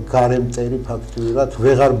იმიტომ, რომ გარემტერი ფაქტიურად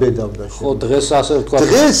ვეღარ ბედავდა შენ. ხო, დღეს ასე ვთქვა,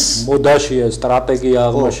 მოდაშია სტრატეგია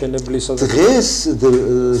აღმაშენებლისა. დღეს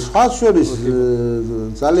სხვა შორის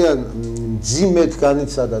ძალიან ძიმედ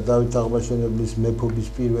განიცადა დავით აღმაშენებლის მეფობის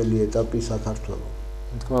პირველი ეტაპი საქართველოს.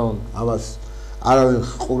 თქმა უნდა. ამას არავინ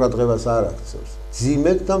ყურადღებას არ აქცევს.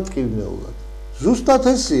 ძიმედ და მტკივნეულად. ზუსტად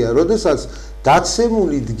ესია, როდესაც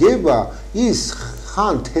დაცემული დგება ის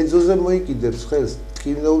ხან თეძოზე მოიკიდებს ხელს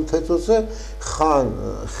ტკივნეულ თეძოზე, ხან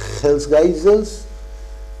ხელს გაიძელს.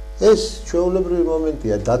 ეს ჩვეულებრივი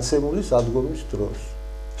მომენტია დაცემული სადგომის დროს.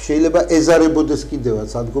 შეიძლება ეზარებოდეს კიდევაც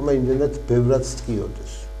სადგომა იმდენად ბევრად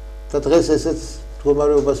სტკიოდეს. და დღეს ესეც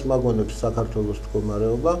მდგომარეობას მაგონებს საქართველოს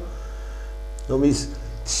მდგომარეობა, რომ ის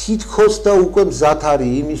თითქოს და უკვე მზად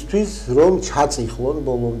არის იმისთვის, რომ ჩაწიხლონ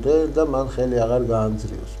ბოლომდე და მან ხელი აღარ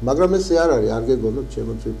გაანძრიოს. მაგრამ ესე არ არის, არ გეგონოთ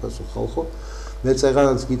ჩემო ძვირფასო ხალხო. მე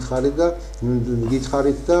წეღანაც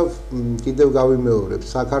გითხარით და კიდევ გავიმეორებ,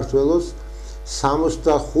 საქართველოს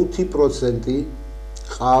 65%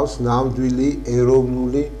 ყავს ნამდვილი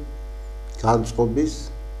ეროვნული განწყობის,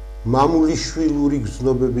 მამულიშვილური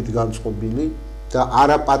გზნობებით განწყობილი და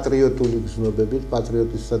არაპატრიოტული გზნობებით,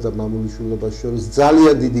 პატრიოტისა და მამულიშვილობას შორის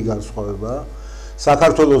ძალიან დიდი განსხვავებაა.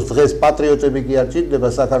 საქართველოს დღეს პატრიოტები კი არ ჭირდება,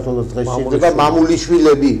 საქართველოს დღეს ჭირდება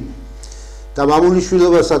მამულიშვილები. და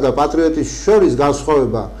მამულიშვილობასა და პატრიოტის შორის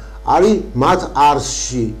განსხვავება არის მათ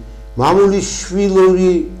არსში.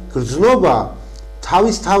 მამულიშვილური გრძნობა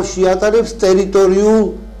თავის თავში ატარებს ტერიტორიულ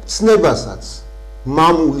ცნებასაც,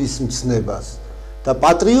 მამულის მცნებას და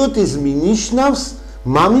პატრიოტიზმი ნიშნავს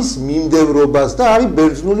მამის მიმდევრობას და არის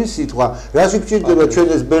ბერძნული სიტყვა. რაში გჭირდება ჩვენ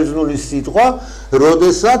ეს ბერძნული სიტყვა,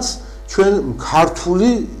 როდესაც ჩვენ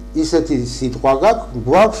ქართული ისეთი სიტყვა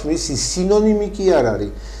გვაქვს, მისი სინონიმი კი არ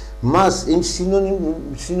არის. მას იმ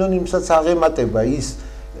სინონიმსაც აღემატება ის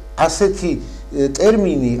ასეთი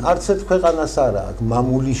ტერმინი არც ერთ ქვეყანას არ აქვს,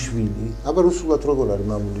 მამულიშვილი. აბა რუსულად როგორ არის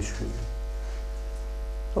მამულიშვილი?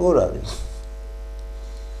 როგორ არის?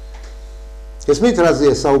 ესმით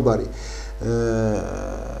რაზეა საუბარი?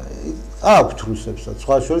 აქვთ რუსებსაც,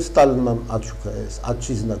 სხვა შორის სტალინმა ათშუქა ეს,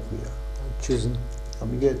 ათჩიზნა ქვია. ათჩიზნა.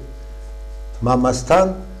 ამიგე მამასთან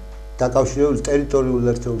დაკავშირებული ტერიტორიულ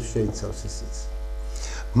ერთეულს შეიცავს ისიც.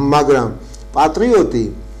 მაგრამ პატრიოტი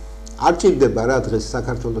არ ჭირდება რა დღეს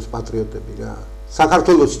საქართველოს პატრიოტები რა.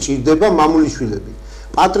 საქართველოს ჭირდება მამულიშვილები.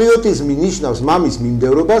 პატრიოტიზმი ნიშნავს მამის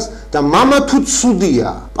მიმდევრობას და მამა თუ ცუდია.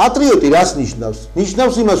 პატრიოტი რას ნიშნავს?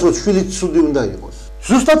 ნიშნავს იმას, რომ შვილი ცუდი უნდა იყოს.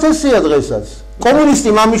 ზუსტად ესეა დღესაც. კომუნისტი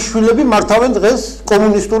მამის შვილები მართავენ დღეს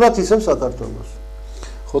კომუნისტურად ისევ საქართველოს.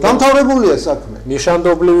 დამთავრებულია საქმე.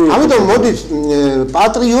 ნიშანდობლივი. ამიტომ მოდით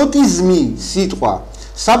პატრიოტიზმი სიტყვა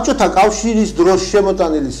საბჭოთა კავშირის დროს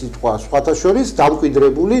შემოტანილი სიტყვა, სხვათა შორის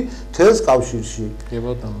დამკვიდრებული თელს კავშირში. კი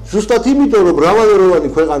ბატონო. ზუსტად იმიტომ, რომ მრავალეროვანი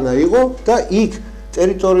ქვეყანა იყო და იქ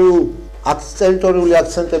ტერიტორიული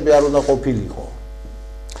აქცენტები არ უნდა ყოფილიყო.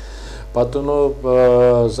 ბატონო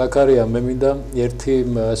ზაქარია, მე მინდა ერთი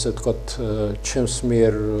ასე ვთქვათ, ჩემს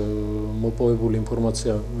მიერ მოპოვებული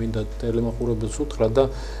ინფორმაცია მინდა ტელემაყურებელს უთხრა და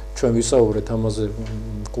ჩვენ ვისაუბრეთ ამაზე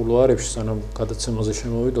კულუარებში, სანამ გადაცემაზე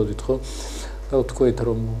შემოვიდოდით, ხო? და ვთქვით,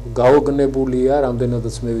 რომ გაოგნებულია,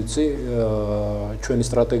 რამდენადაც მე ვიცი, ჩვენი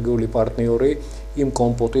სტრატეგიული პარტნიორი იმ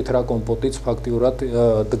კომპოტით, რა კომპოტიც ფაქტიურად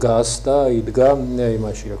დგას და იდგა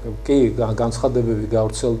იმაში. კი, განცხადებები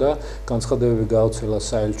გავრცელდა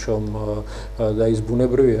საელჩომ და ის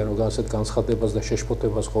ბუნებრივია, რომ ასეთ განცხადებას და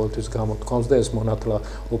შეშფოთებას ყოველთვის გამოთქვამს და ეს მონათლა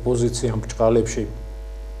ოპოზიციამ ბრჭყალებში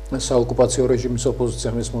საოკუპაციო რეჟიმის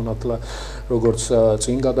ოპოზიციამ ეს მონათლა როგორც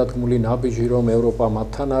წინ გადადგმული ნაბიჯი, რომ ევროპა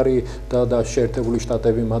მათთან არის და შეერთებული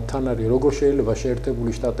შტატები მათთან არის. როგორ შეიძლება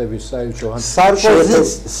შეერთებული შტატების საელჩო ან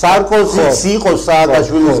სარკოზიც იყო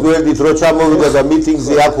სააკაშვილის გვერდით, რო ჩამოვიდა და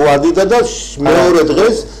მიტინგზე აქ ვადიდა და მეორე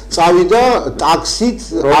დღეს წავიდა ტაქსით,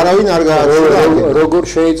 არავინ არ გააჩერა. როგორ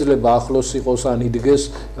შეიძლება ახლოს იყოს ან იდგეს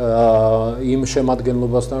იმ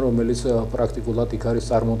შემადგენლობასთან, რომელიც პრაქტიკულად იქ არის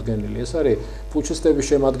წარმოდგენილი. ეს არის ფუჩისტების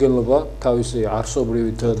შემადგენლობა თავისი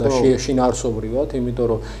არსობრივით და შინაარსობრივად, იმიტომ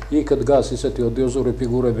რომ იქ დგას ისეთი ოდიოზური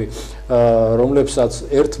ფიგურები, რომლებსაც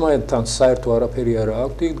ერთმანეთთან საერთო არაფერი არ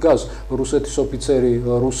აქვს. იქ დგას რუსეთის ოფიცერი,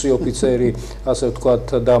 რუსი ოფიცერი, ასე ვთქვათ,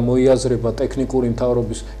 და მოიაზრება ტექნიკური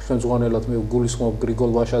მთავრობის ხელმძღვანელად მე გულისხმობ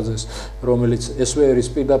გრიგოლ ვაშაძეს, რომელიც SVR-ის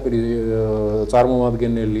პირდაპირ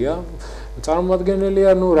წარმომადგენელია,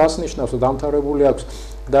 ну რას ნიშნავს, დამთავრებული აქვს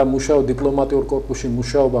და მუშაობ დიპლომატიურ კორპუსში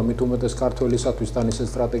მუშაობა მით უმეტეს ქართველისათვის თან ისე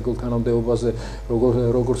სტრატეგიულ თანამდებობაზე,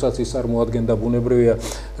 როგორცაც ის წარმოადგენდა ბუნებრივია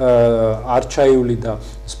არჩაიული და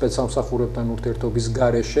სპეცსამსახურებთან ურთიერთობის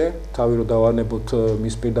გარეშე, თავი რომ დავანებოთ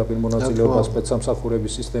მის პირდაპირ მონაწილეობას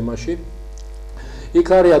სპეცსამსახურების სისტემაში. იქ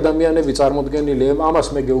არის ადამიანები წარმოდგენილი,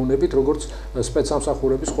 ამას მე გეუბნებით, როგორც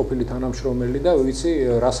სპეცსამსახურების ყოფილი თანამშრომელი და ვიცი,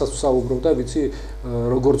 რასაც ვსაუბრობ და ვიცი,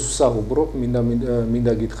 როგორც ვსაუბრობ,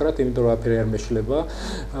 მინდა გითხრათ, იმიტომ რომ აფერი არ მეშლება,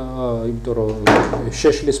 იმიტომ რომ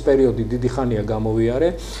შეშლის პერიოდი დიდი ხანია გამოვიარე.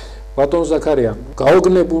 ბატონ ზაქარია,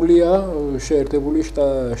 გაოგნებულია შეერთებული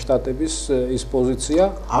შტატების ის პოზიცია,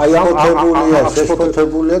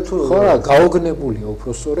 შეშფოთებულია თუ ხო რა, გაოგნებულია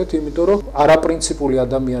უпростоრეთ, იმიტომ რომ არაპრინციპული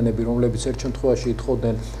ადამიანები, რომლებიც ერთ შემთხვევაში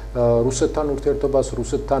ითხოვდნენ რუსეთთან ურთიერთობას,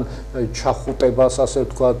 რუსეთთან ჩახუტებას, ასე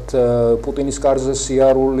ვთქვათ, პუტინის კარზე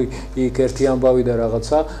სიარული, იქ ერთი ამბავი და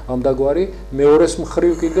რაღაცა, ამდაგვარი, მეორეს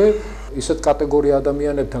მხრივ კიდე ისეთ კატეგორია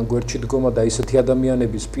ადამიანებთან გვერდში დგომა და ისეთი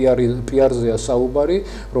ადამიანების პიარზეა საუბარი,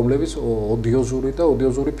 რომლებიც ოდიოზური და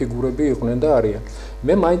ოდიოზური ფიგურები იყვნენ და არიან.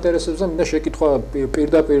 მე მაინტერესებს და მინდა შეკითხვა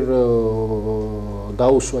პირდაპირ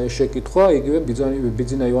დაუსვა ეს შეკითხვა იგივე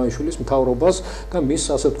ბიძინა ივანიშვილის მთავრობას და მის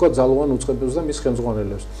ასე ვთქვათ ძალოვან უწყებელს და მის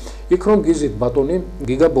ხელმძღვანელებს. იქ რომ გიზით ბატონი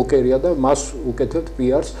გიგა ბოკერია და მას უკეთებთ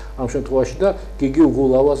პიარს ამ შემთხვევაში და გიგი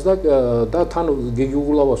უგულავას და თან გიგი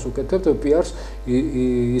უგულავას უკეთებთ პიარს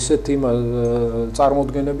ისეთ იმ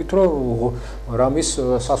წარმოდგენებით, რომ რამის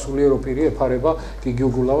სასულიერო პირი ეფარება გიგი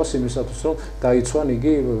უგულავას იმისათვის, რომ დაიცვან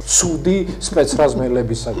იგი ცუდი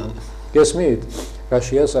სპეცრაზმელებისაგან. გესმით?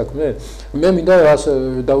 რაშია საქმე? მე მინდა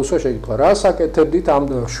დაუსვა შეკითხვა, რა საკეთებდით ამ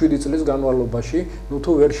 7 წლის განმავლობაში, ნუ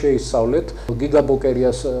თუ ვერ შეისწავლეთ გიგა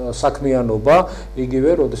ბოკერიას საქმიანობა,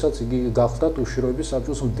 იგივე, როდესაც იგი გახდა უშიშროების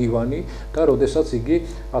საბჭოს მდივანი და როდესაც იგი,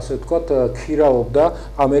 ასე ვთქვათ, ქირავობდა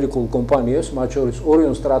ამერიკულ კომპანიებს, მათ შორის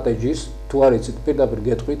ორიონ სტრატეჯის, თუ არ იცით, პირდაპირ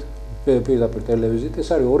გეტყვით, პირდაპირ ტელევიზიით, ეს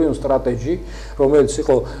არის ორიონ სტრატეჯი, რომელიც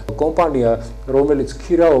იყო კომპანია, რომელიც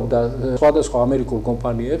ქირავობდა სხვადასხვა ამერიკულ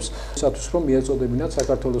კომპანიებს, ისათვის რომ მიეწოდებინათ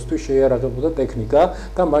საქართველოსთვის შეიარაღებოდა ტექნიკა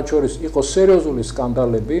და მათ შორის იყო სერიოზული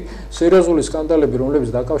სკანდალები, რომლებიც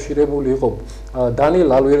დაკავშირებული იყო დანიელ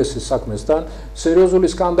ალვერესის საქმესთან, სერიოზული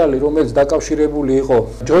სკანდალი, რომელიც დაკავშირებული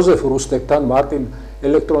იყო ჯოზეფ რუსტეკთან, მარტინ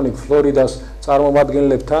ელექტრონიკ ფლორიდას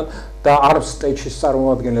წარმომადგენლებთან და ARMSTECH-ის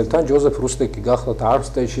წარმომადგენლებთან. ჯოზეფ რუსტეკი გახლავთ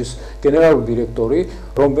ARMSTECH-ის გენერალური დირექტორი,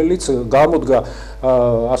 რომელიც გამოდგა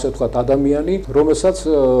ასე ვთქვათ ადამიანი, რომელსაც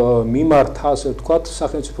მიმართა ასე ვთქვათ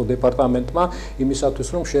სახელმწიფო დეპარტამენტმა იმისათვის,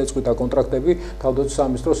 რომ შეეწყვიტა კონტრაქტები თავდაცვის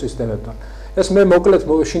სამინისტროს სისტემებთან. ეს მე მოკლედ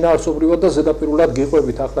შინაარსობრივად და ზედაპირულად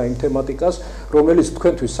გიყვებით ახლა იმ თემატიკას, რომელიც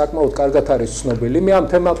თქვენთვის საკმაოდ კარგად არის ცნობილი. მე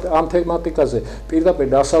ამ თემატიკაზე პირდაპირ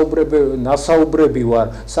ნასაუბრები ვარ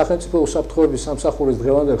სახელმწიფო უსაფრთხოების სამსახურის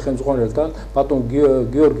დღევანდელ ხელმძღვანელთან, ბატონ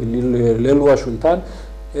გიორგი ლელუაშვილთან.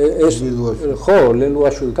 ხო,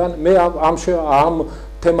 ლელუაშვილთან. მე ამ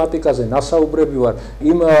თემატიკაზე ნასაუბრები ვარ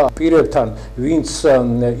იმ პირებთან, ვინც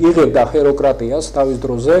იღებდა ჰეროკრატიას თავის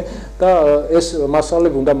დროზე და ეს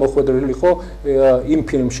მასალები უნდა მოხვედრილიყო იმ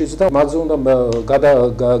ფილმშიც და მათზე უნდა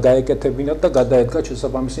გაეკეთებინათ და გადაედგათ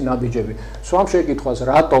შესაბამისი ნაბიჯები. სვამ შეკითხვას,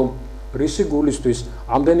 რისი გულისთვის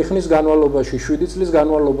ამდენი ხნის განმავლობაში 7 წლის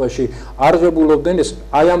განმავლობაში არ ღებულობდნენ ეს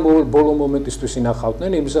აი ამ ბოლო მომენტისთვის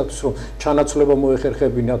ინახავდნენ იმისათვის რომ ჩანაცვლება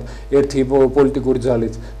მოეხერხებინათ ერთი პოლიტიკური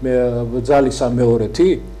ძალისა მეორეთი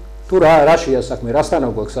თუ რაშია საქმე რასთან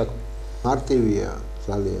აქვს საქმე მარტივია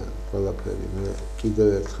ძალიან ყველაფერი მე კიდევ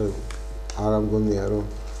ერთხელ არ ამგონია რომ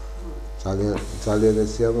ძალიან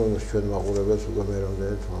ესიამოვნებს ჩვენ მაყურებელს უკვე მე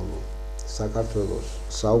რამდენად ვამბობ საქართველოს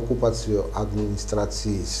საოკუპაციო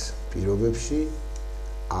ადმინისტრაციის პირობებში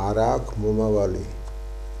არ აქვს მომავალი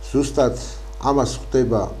ზუსტად ამას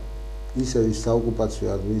ხვდება ისევ ის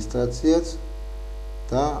საოკუპაციო ადმინისტრაციაც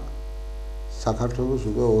და საქართველოს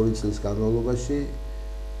უკვე 2 წლის განმავლობაში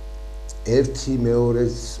ერთი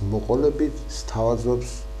მეორეს მოყოლებით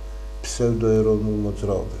სთავაზობს ფსევდოეროვნულ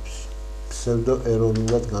მოძრაობებს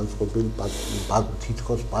ფსევდოეროვნულად განწყობილ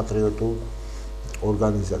თითქოს პატრიოტულ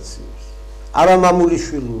ორგანიზაციებს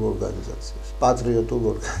არამამულიშვილურ ორგანიზაციებს პატრიოტულ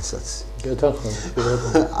ორგანიზაციებს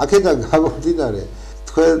გეთანხმებით აქედან გამომდინარე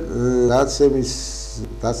თქვენ რაც εμის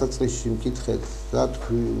დასაწყისში მკითხეთ და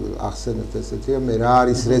თქვენ ახსენებთ ესეთი მე რა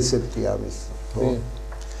არის რეცეპტი ამის ხო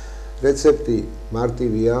რეცეპტი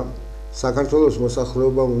მარტივია საქართველოს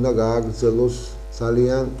მოსახლეობამ უნდა გააგრძელოს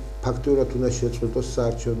ძალიან ფაქტურად უნდა შეწყვეტოს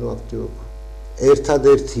საარჩევნო აქტივობა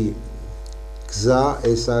ერთადერთი გზა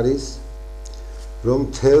ეს არის რომ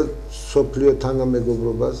მთელ სოფლიო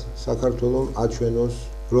თანამეგობრობას საქართველოს აჩვენოს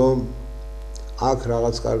რომ აქ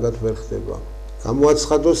რაღაც კარგად ვერ ხდება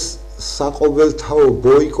გამოაცხადოს საყოველთაო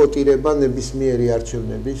ბოიკოტირება ნებისმიერი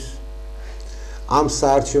არჩევნების ამ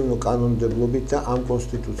საარჩევნო კანონმდებლობით და ამ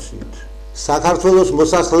კონსტიტუციით საქართველოს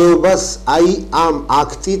მოსახლეობას აი ამ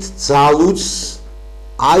აქტით ძალუც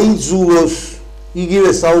აიძულოს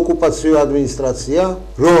იგივე საოკუპაციო ადმინისტრაცია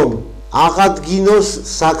რომ აღადგინოს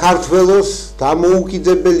საქართველოს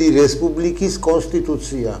დამოუკიდებელი რესპუბლიკის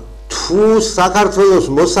კონსტიტუცია თუ საქართველოს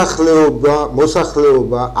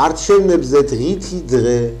მოსახლეობა არჩევნებზე დღითი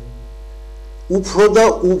დღე უფრო და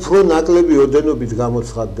უფრო ნაკლები ოდენობით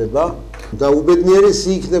გამოცხადდება და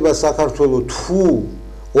უბედნიერესი იქნება საქართველოს თუ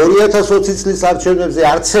 2020 წლის არჩევნებზე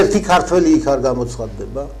არც ერთი ქართველი იქ არ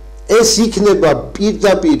გამოცხადდება ეს იქნება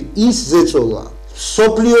პირდაპირ ის ზეწოლა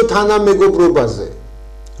სოფლიო თანამეგობრობაზე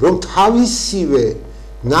რომ თავისივე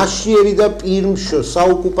ნაშიერი და პირმშო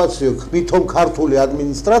საოკუპაციო თვითონ ქართული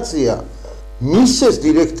ადმინისტრაცია მისცეს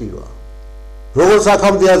დირექტივა როგორც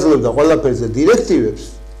აქამდე აძლევდა ყველაფერზე დირექტივებს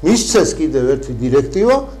მისცეს კიდევ ერთი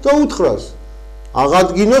დირექტივა და უთხრას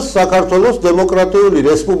აღადგინოს საქართველოს დემოკრატიული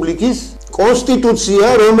რესპუბლიკის კონსტიტუცია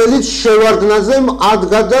რომელიც შევარდნაზე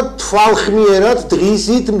ადგა და თვალხმიერად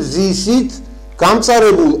დღისით მზისით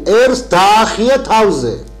გამწარებულ ერს დაახია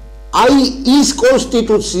თავზე აი ის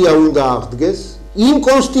კონსტიტუცია უნდა აღდგეს იმ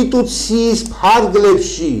კონსტიტუციის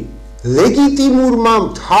ფარგლებში ლეგიტიმური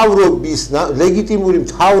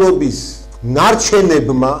მთავრობის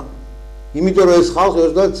ნარჩენებმა იმიტომ რომ ეს ხალხი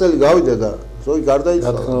 30 წელი გავიდა და ზოგი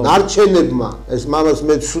გარდაიცვალა ნარჩენებმა ეს მამას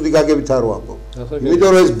მე ცუდი გაგებით არ ვამბობ იმიტომ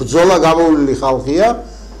რომ ეს ბრძოლა გამოვლილი ხალხია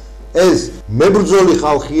ეს მებრძოლი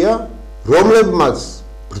ხალხია რომლებმაც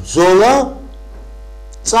ბრძოლა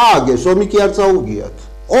წააგეს ომი კი არ წაუგიათ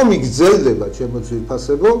ომი გრძელდება ჩემო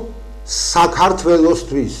ძვირფასებო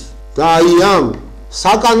საქართველოსთვის და აი ამ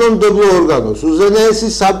საკანონმდებლო ორგანოს უზენაესი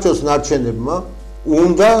საბჭოს ნარჩენებმა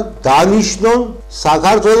უნდა დანიშნონ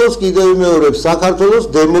საქართველოს კიდევ მეორე საქართველოს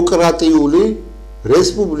დემოკრატიული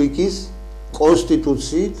რესპუბლიკის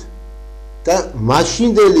კონსტიტუციით და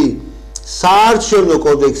მაშინდელი საარჩევნო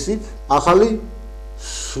კოდექსით ახალი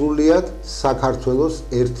სრულიად საქართველოს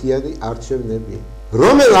ერთიანი არჩევნები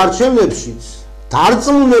რომელ არჩევნებშიც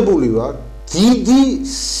დარწმუნებული ვარ დიდი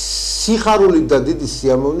სიხარულით და დიდი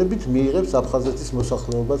სიამოვნებით მიიღებს აფხაზეთის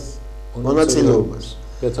მოსახლეობას მონაწილეობას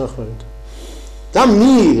გეთანხმებით და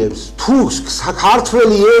მიიღებს თუ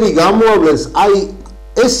საქართველოს ერი გამოავლენს აი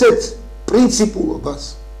ესეთ პრინციპულობას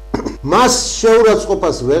მას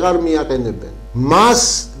შეურაცხყოფას ვეღარ მიაყენებენ მას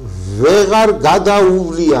ვეღარ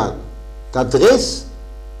გადაუვლიან და დღეს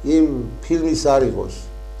იმ ფილმის არ იყოს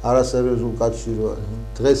არასერიოზულ კაცში რო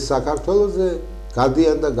დღეს საქართველოზე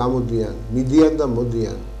გადიან და გამოდიან მიდიან და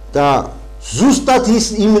მოდიან და ზუსტად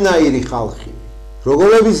ის იმნაირი ხალხი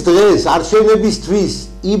როგორების დღეს არჩევნებისთვის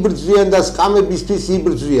იბრძვიან და სკამებისთვის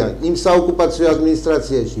იბრძვიან იმ საოკუპაციო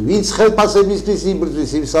ადმინისტრაციაში ვინც ხელფასებისთვის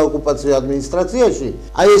იბრძვის იმ საოკუპაციო ადმინისტრაციაში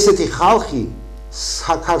აი ესეთი ხალხი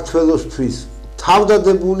საქართველოსთვის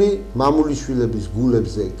თავდადებული მამულიშვილების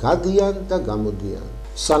გულებზე გადიან და გამოდიან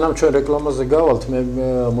სანამ ჩვენ რეკლამაზე გავალთ მე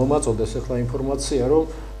მომაწოდეს ახლა ინფორმაცია რომ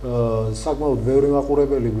საკმაოდ ბევრი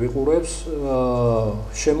მაყურებელი გვიყურებს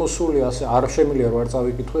შემოსულია ასე არ შემიძლია რომ არ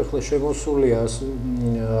წავიკითხო ახლა შემოსულია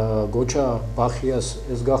გოჩა ბახიას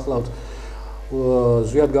ეს გახლავთ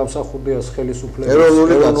ზვიად გამსახურდია ხელისუფლების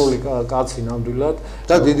ეროვნული კაცი ნამდვილად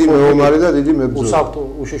და დიდი მეომარი და დიდი მებრძოლი. უსაფრთხო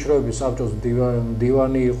უშიშროების საბჭოს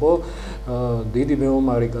დივანი იყო, დიდი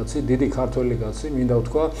მეომარი კაცი, დიდი ქართველი კაცი, მინდა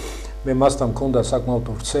ვთქვა. მე მასთან მქონდა საკმაოდ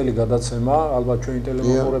ვრცელი გადაცემა, ალბათ ჩვენი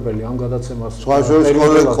ტელემოყურებელი ამ გადაცემას სხვა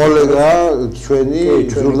კოლეგა ჩვენი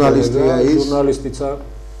ჟურნალისტია ის. ჟურნალისტიცა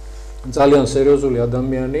ძალიან სერიოზული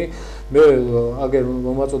ადამიანი. მე აგერ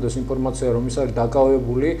მომაწოდეს ინფორმაცია რომ ის არის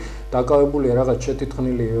დაკავებულია რაღაც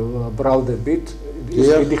შეთითხნილი ბრალდებით. ის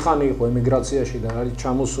დიდი ხანი იყო ემიგრაციაში და არის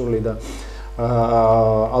ჩამოსული და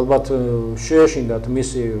ალბათ შეეშინდათ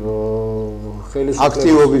მისი ხელისუფლების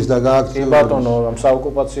აქტივობის და გააქტიურების ბატონო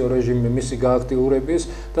საოკუპაციო რეჟიმი მისი გააქტიურების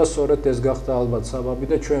და სწორედ ეს გახდა ალბათ საბაბი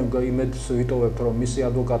და ჩვენ იმედს ვიტოვებთ რომ მისი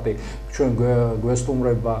ადვოკატი ჩვენ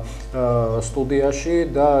გვესტუმრება სტუდიაში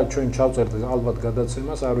და ჩვენ ჩავწერთ ალბათ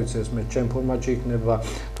გადაცემას არ ვიცი ეს მე ჩემ ფორმატში იქნება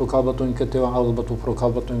თუ ალბათ უფრო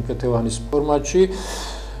ქალბატონ ინკეთევანის ფორმატში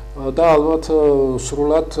და ალბათ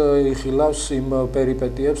სრულად იხილავს იმ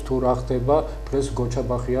პერიპეტიებს თუ რა ხდება დღეს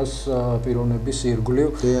გოჩაბახიას პიროვნების ირგვლივ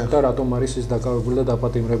და რატომ არის ის დაკავებული და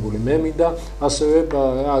დაპატიმრებული. მე მინდა ასევე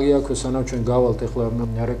აიაქვე სანამ ჩვენ გავალთ ახლა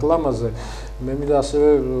რეკლამაზე მე მინდა ასევე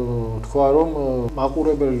თქვა რომ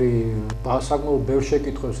მაყურებელი საკმაოდ ბევრ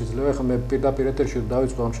შეკითხვებს იძლევა. ახლა მე პირდაპირ ეთერში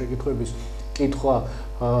დავიწყო ამ შეკითხვების კითხვა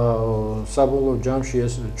საბოლოო ჯამში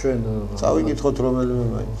ეს ჩვენ წავიკითხოთ რომელიმე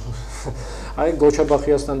მაინც აი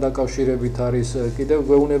გოჩაბახიასთან დაკავშირებით არის კიდევ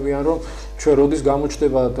გვეუბნებიან რომ ჩვენ როდის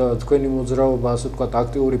გამოჩნდება თქვენი მოძრაობა ასე ვთქვათ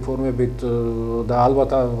აქტიური ფორმებით და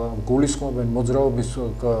ალბათ გულისხმობენ მოძრაობის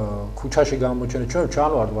ქუჩაში გამოჩენა ჩვენ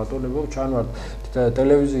ჩანვართ ბატონებო ჩანვართ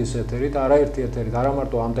ტელევიზიის ეთერით არაერთი ეთერით არა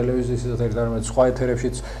მარტო ამ ტელევიზიის ეთერით არამედ სხვა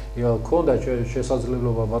ეთერებშიც ქონდა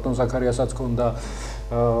შესაძლებლობა ბატონ ზაქარიასაც ქონდა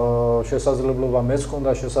შესაძლებლობა მეც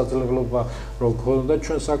ქონდა შესაძლებლობა რომ ქონდა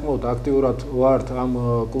ჩვენ საკმაოდ აქტიურად ვართ ამ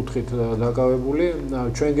კუთხით დაკავებული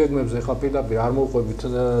ჩვენ გეგმებს ახლა პირდაპირ არ მოვყვებით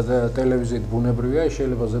ტელევიზიით ბუნებრივია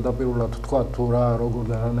შეიძლება ზედაპირულად თქვა თუ რა როგორ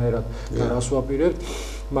და რანაირად და რას ვაპირებთ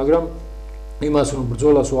მაგრამ იმას რომ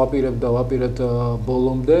ბრძოლას ვაპირებთ და ვაპირებთ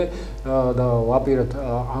ბოლომდე და ვაპირებთ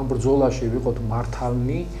ამ ბრძოლაში ვიყოთ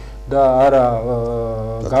მართალნი და არა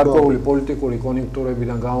გარკვეული პოლიტიკური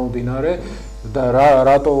კონიუნქტურებიდან გამომდინარე და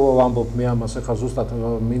რატო ვამბობ მე ამას ახლა ზუსტად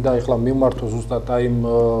მინდა ახლა მიმართო ზუსტად აი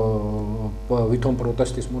ვითომ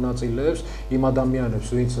პროტესტის მონაწილეებს იმ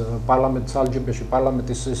ადამიანებს ვინც პარლამენტ სალჯიბეში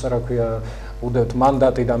პარლამენტის ეს რა ქვია უდევთ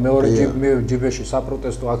მანდატი და მეორე ჯიბეში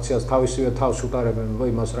საპროტესტო აქციას თავისივე თავს უტარებენ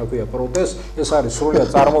იმას რა ქვია პროტესტ ეს არის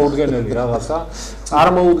სრულიად წარმოუდგენელი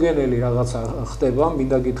რაღაცა ხდება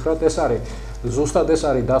მინდა გითხრათ ეს არის ზუსტად ეს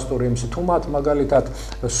არის დასტური იმის თუ მათ მაგალითად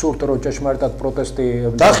სურთ რომ ჭეშმარიტად პროტესტი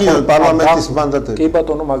დახიონ პარლამენტის მანდატები კი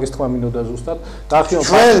ბატონო მაგის თქვა მინდოდა ზუსტად დახიონ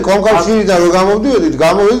ჩვენ კონკრეტულიდან რომ გამოვდივედით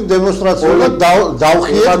გამოვიდით დემონსტრაციულად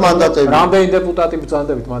დავხიეთ მანდატები რამდენი დეპუტატი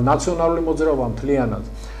ბრძანდებით მაგრამ ნაციონალური მოძრაობა მთლიანად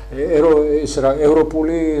ეს რა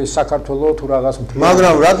ევროპული საქართველოს თუ რაღაც მთლიანად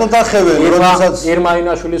მაგრამ რატო დახევენ როდესაც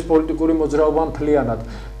ერმაინაშვილის პოლიტიკური მოძრაობა მთლიანად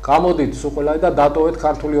გამოდით სულ და დატოვეთ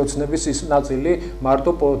ქართული ოცნების ის ნაწილი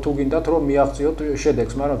მარტო თუ გინდათ რომ მიაღწიოთ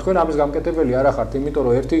შედეგს მაგრამ თქვენ ამის გამკეთებელი არ ახართ იმიტომ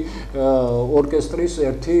რომ ერთი ორკესტრის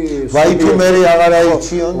ერთი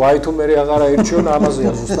ვაითუმერი აღარ აირჩიონ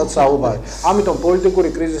ამაზეა ზუსტად საუბარი ამიტომ პოლიტიკური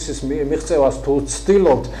კრიზისის მიღწევას თუ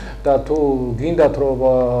ცდილობთ და თუ გინდათ რომ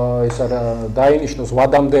ეს არა დაინიშნოს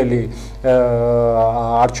ვადამდელი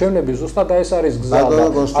არჩევნები ზუსტად ეს არის გზა და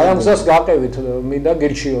აი ამ გზას გაყევით მინდა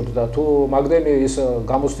გირჩიოთ და თუ მაგდენი ის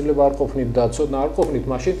გამოცდილება არ ყოფნით და ცოდნა არ ყოფნით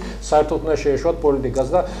მაშინ საერთოდ უნდა შეეშვათ პოლიტიკას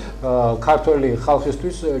და ქართველი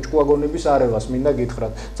ხალხისთვის ჭკუაგონების არევას მინდა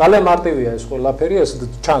გითხრათ ძალიან მარტივია ეს ყველაფერი ეს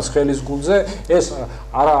ჩანს ხელის გულზე ეს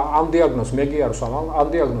არა ამ დიაგნოზს მე კი არ ვსვამ ამ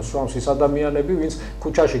დიაგნოზს სვამს ის ადამიანები ვინც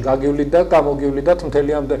ქუჩაში გაგივლით და გამოგივლით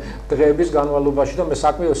მთელი ამ დღეების განმავლობაში და მე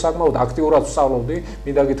საკმაოდ აქტიურად ვსწავლობდი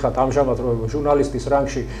მინდა გითხრათ ამჟამად რომ ჟურნალისტის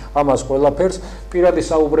რანგში ამას ყველაფერს პირადი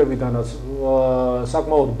საუბრებიდანაც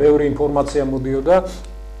საკმაოდ ბევრი ინფორმაცია მოდიოდა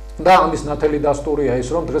და ამის ნათელი დასტურია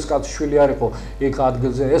ის რომ დღეს კაცშვილი არ იყო იქ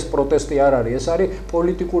ადგილზე ეს პროტესტი არ არის ეს არის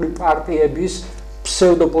პოლიტიკური პარტიების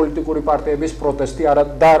ფსევდოპოლიტიკური პარტიების პროტესტი არა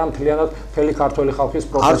და არა მთლიანად მთელი ქართველი ხალხის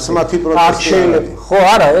პროტესტი არც მათი პროტესტი ხო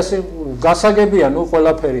არა ეს გასაგებია ნუ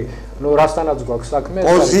ყველაფერი ნუ რასთანაც გვაქვს საქმე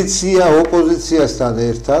პოზიცია ოპოზიციასთან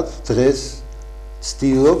ერთად დღეს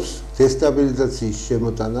ცდილობს დესტაბილიზაციის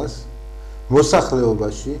შემოტანას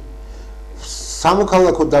მოსახლეობაში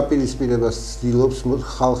სამოქალაქო დაპირისპირებას ცდილობს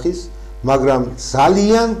ხალხის მაგრამ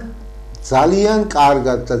ძალიან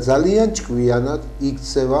კარგად და ძალიან ჭკვიანად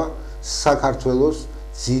იქცევა საქართველოს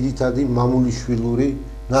ძირითადი მამულიშვილური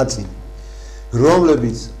ნაწილი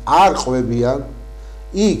რომლებიც არ ყვებიან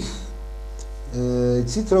იქ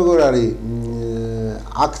იცით როგორ არის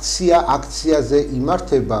აქციაზე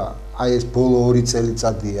იმართება აი ეს ბოლო 2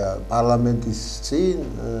 წელიწადია პარლამენტის წინ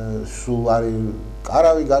სულ არის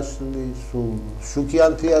კარავი გაშლილი სულ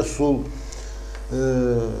შუქიანთია სულ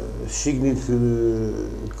შიგნით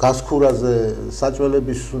გასქურაზე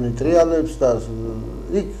საჭველების სუნი ტრიალებს და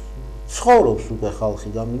იქ ცხოვრობს უკვე ხალხი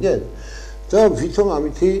გამიგეთ და ვითომ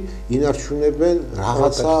ამითი ინარჩუნებენ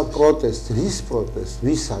რაღაცა პროტესტ რის პროტესტ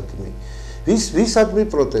ვისადმი ვისადმი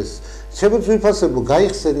პროტესტ ჩემო ძვირფასებო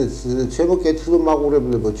გაიხსენეთ ჩემო კეთილო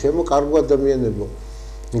მაყურებლებო ჩემო კარგო ადამიანებო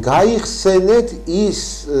გაიხსენეთ ის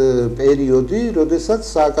პერიოდი როდესაც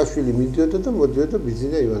სააკაშვილი მიდიოდა და მოდიოდა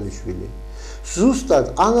ბიძინა ივანიშვილი ზუსტად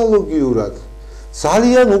ანალოგიურად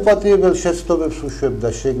ძალიან უპატიებელ შეცდომებს უშვებდა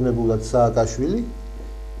შეგნებულად სააკაშვილი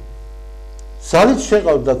ძალით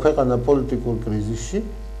შეყავდა ქვეყანა პოლიტიკურ კრიზისში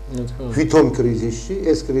ვითომ კრიზისში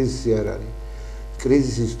ეს კრიზისი არ არის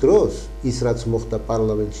კრიზისის დროს ის რაც მოხდა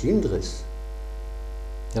პარლამენტში იმ დღეს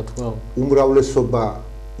უმრავლესობა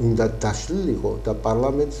უნდა დაშლილიყო და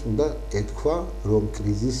პარლამენტს უნდა ეთქვა რომ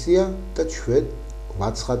კრიზისია და ჩვენ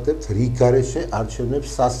ვაცხადებთ რიგ გარეშე არჩევნებს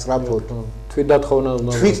სასწრაფოდ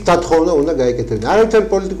თვითდათხოვნა უნდა გაეკეთებინა არაერთი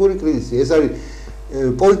პოლიტიკური კრიზისი ეს არის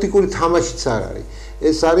პოლიტიკური თამაშიც არ არის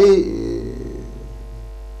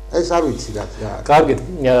ეს არ ვიცი რა. კარგი.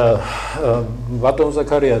 ბატონ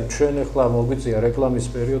ზაქარია, ჩვენ ახლა მოგვიწია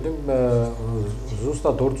რეკლამის პერიოდი.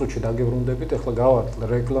 ზუსტად 2 წუთში დაგებრუნდებით, ახლა გავართ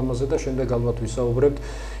რეკლამაზე და შემდეგ ალბათ ვისაუბრებთ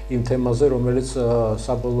იმ თემაზე, რომელიც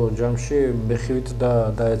საბოლოო ჯამში მეხივით და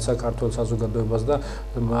დაეცა ქართულ საზოგადოებას და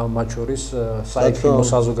მათ შორის საექიმო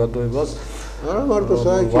საზოგადოებას. არა მარტო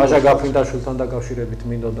საექიმო. ვაჟა გაფრინდაშვილთან დაკავშირებით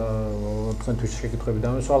მინდოდა თქვენთვის შეკითხვები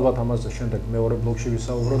დამესვა, ალბათ ამაზე შემდეგ მეორე ბლოკში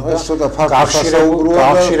ვისაუბროთ და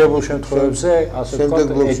კავშირებულ შემთხვევებზე, ასე ვთქვათ,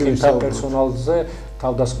 ექიმთა პერსონალზე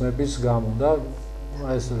თავდასხმების გამო და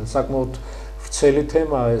ეს საკმაოდ ვრცელი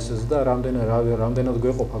თემაა ეს და რამდენად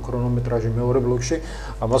გვეყოფა ქრონომეტრაჟი მეორე ბლოკში,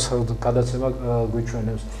 ამას გადაცემა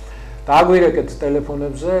გვიჩვენებს. დააგვირეკეთ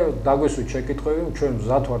ტელეფონებზე, დაგვისვით შეკითხვები, ჩვენ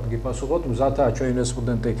მზად ვართ გიპასუხოთ, მზადაა ჩვენი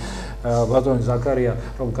სტუდენტი ბატონი ზაქარია,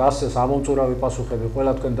 რომ გასცეს ამომწურავი პასუხები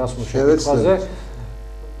ყველა თქვენ დასმულ შეკითხვაზე.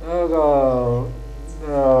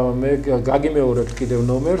 მე გაგიმეორებთ კიდევ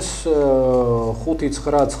ნომერს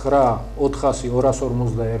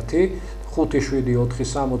 599-400-241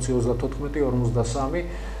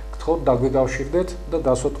 574-460-34-53 გთხოვთ დაგვიკავშირდეთ და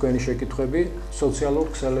დასვათ თქვენი შეკითხვები სოციალურ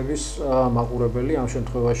ქსელების მაყურებელი ამ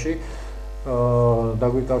შემთხვევაში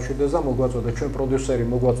დაგვიკავშირდეს და მოგვაწოდეთ ჩვენ პროდიუსერი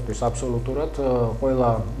მოგვაწვდის აბსოლუტურად ყველა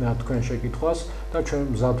თქვენ შეკითხვას და ჩვენ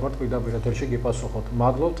მზად ვართ პირდაპირ ეთერში გიპასუხოთ.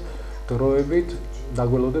 მადლობთ დროებით,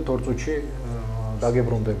 დაგველოდეთ 2 წუთში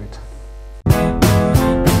დაგებრუნდებით.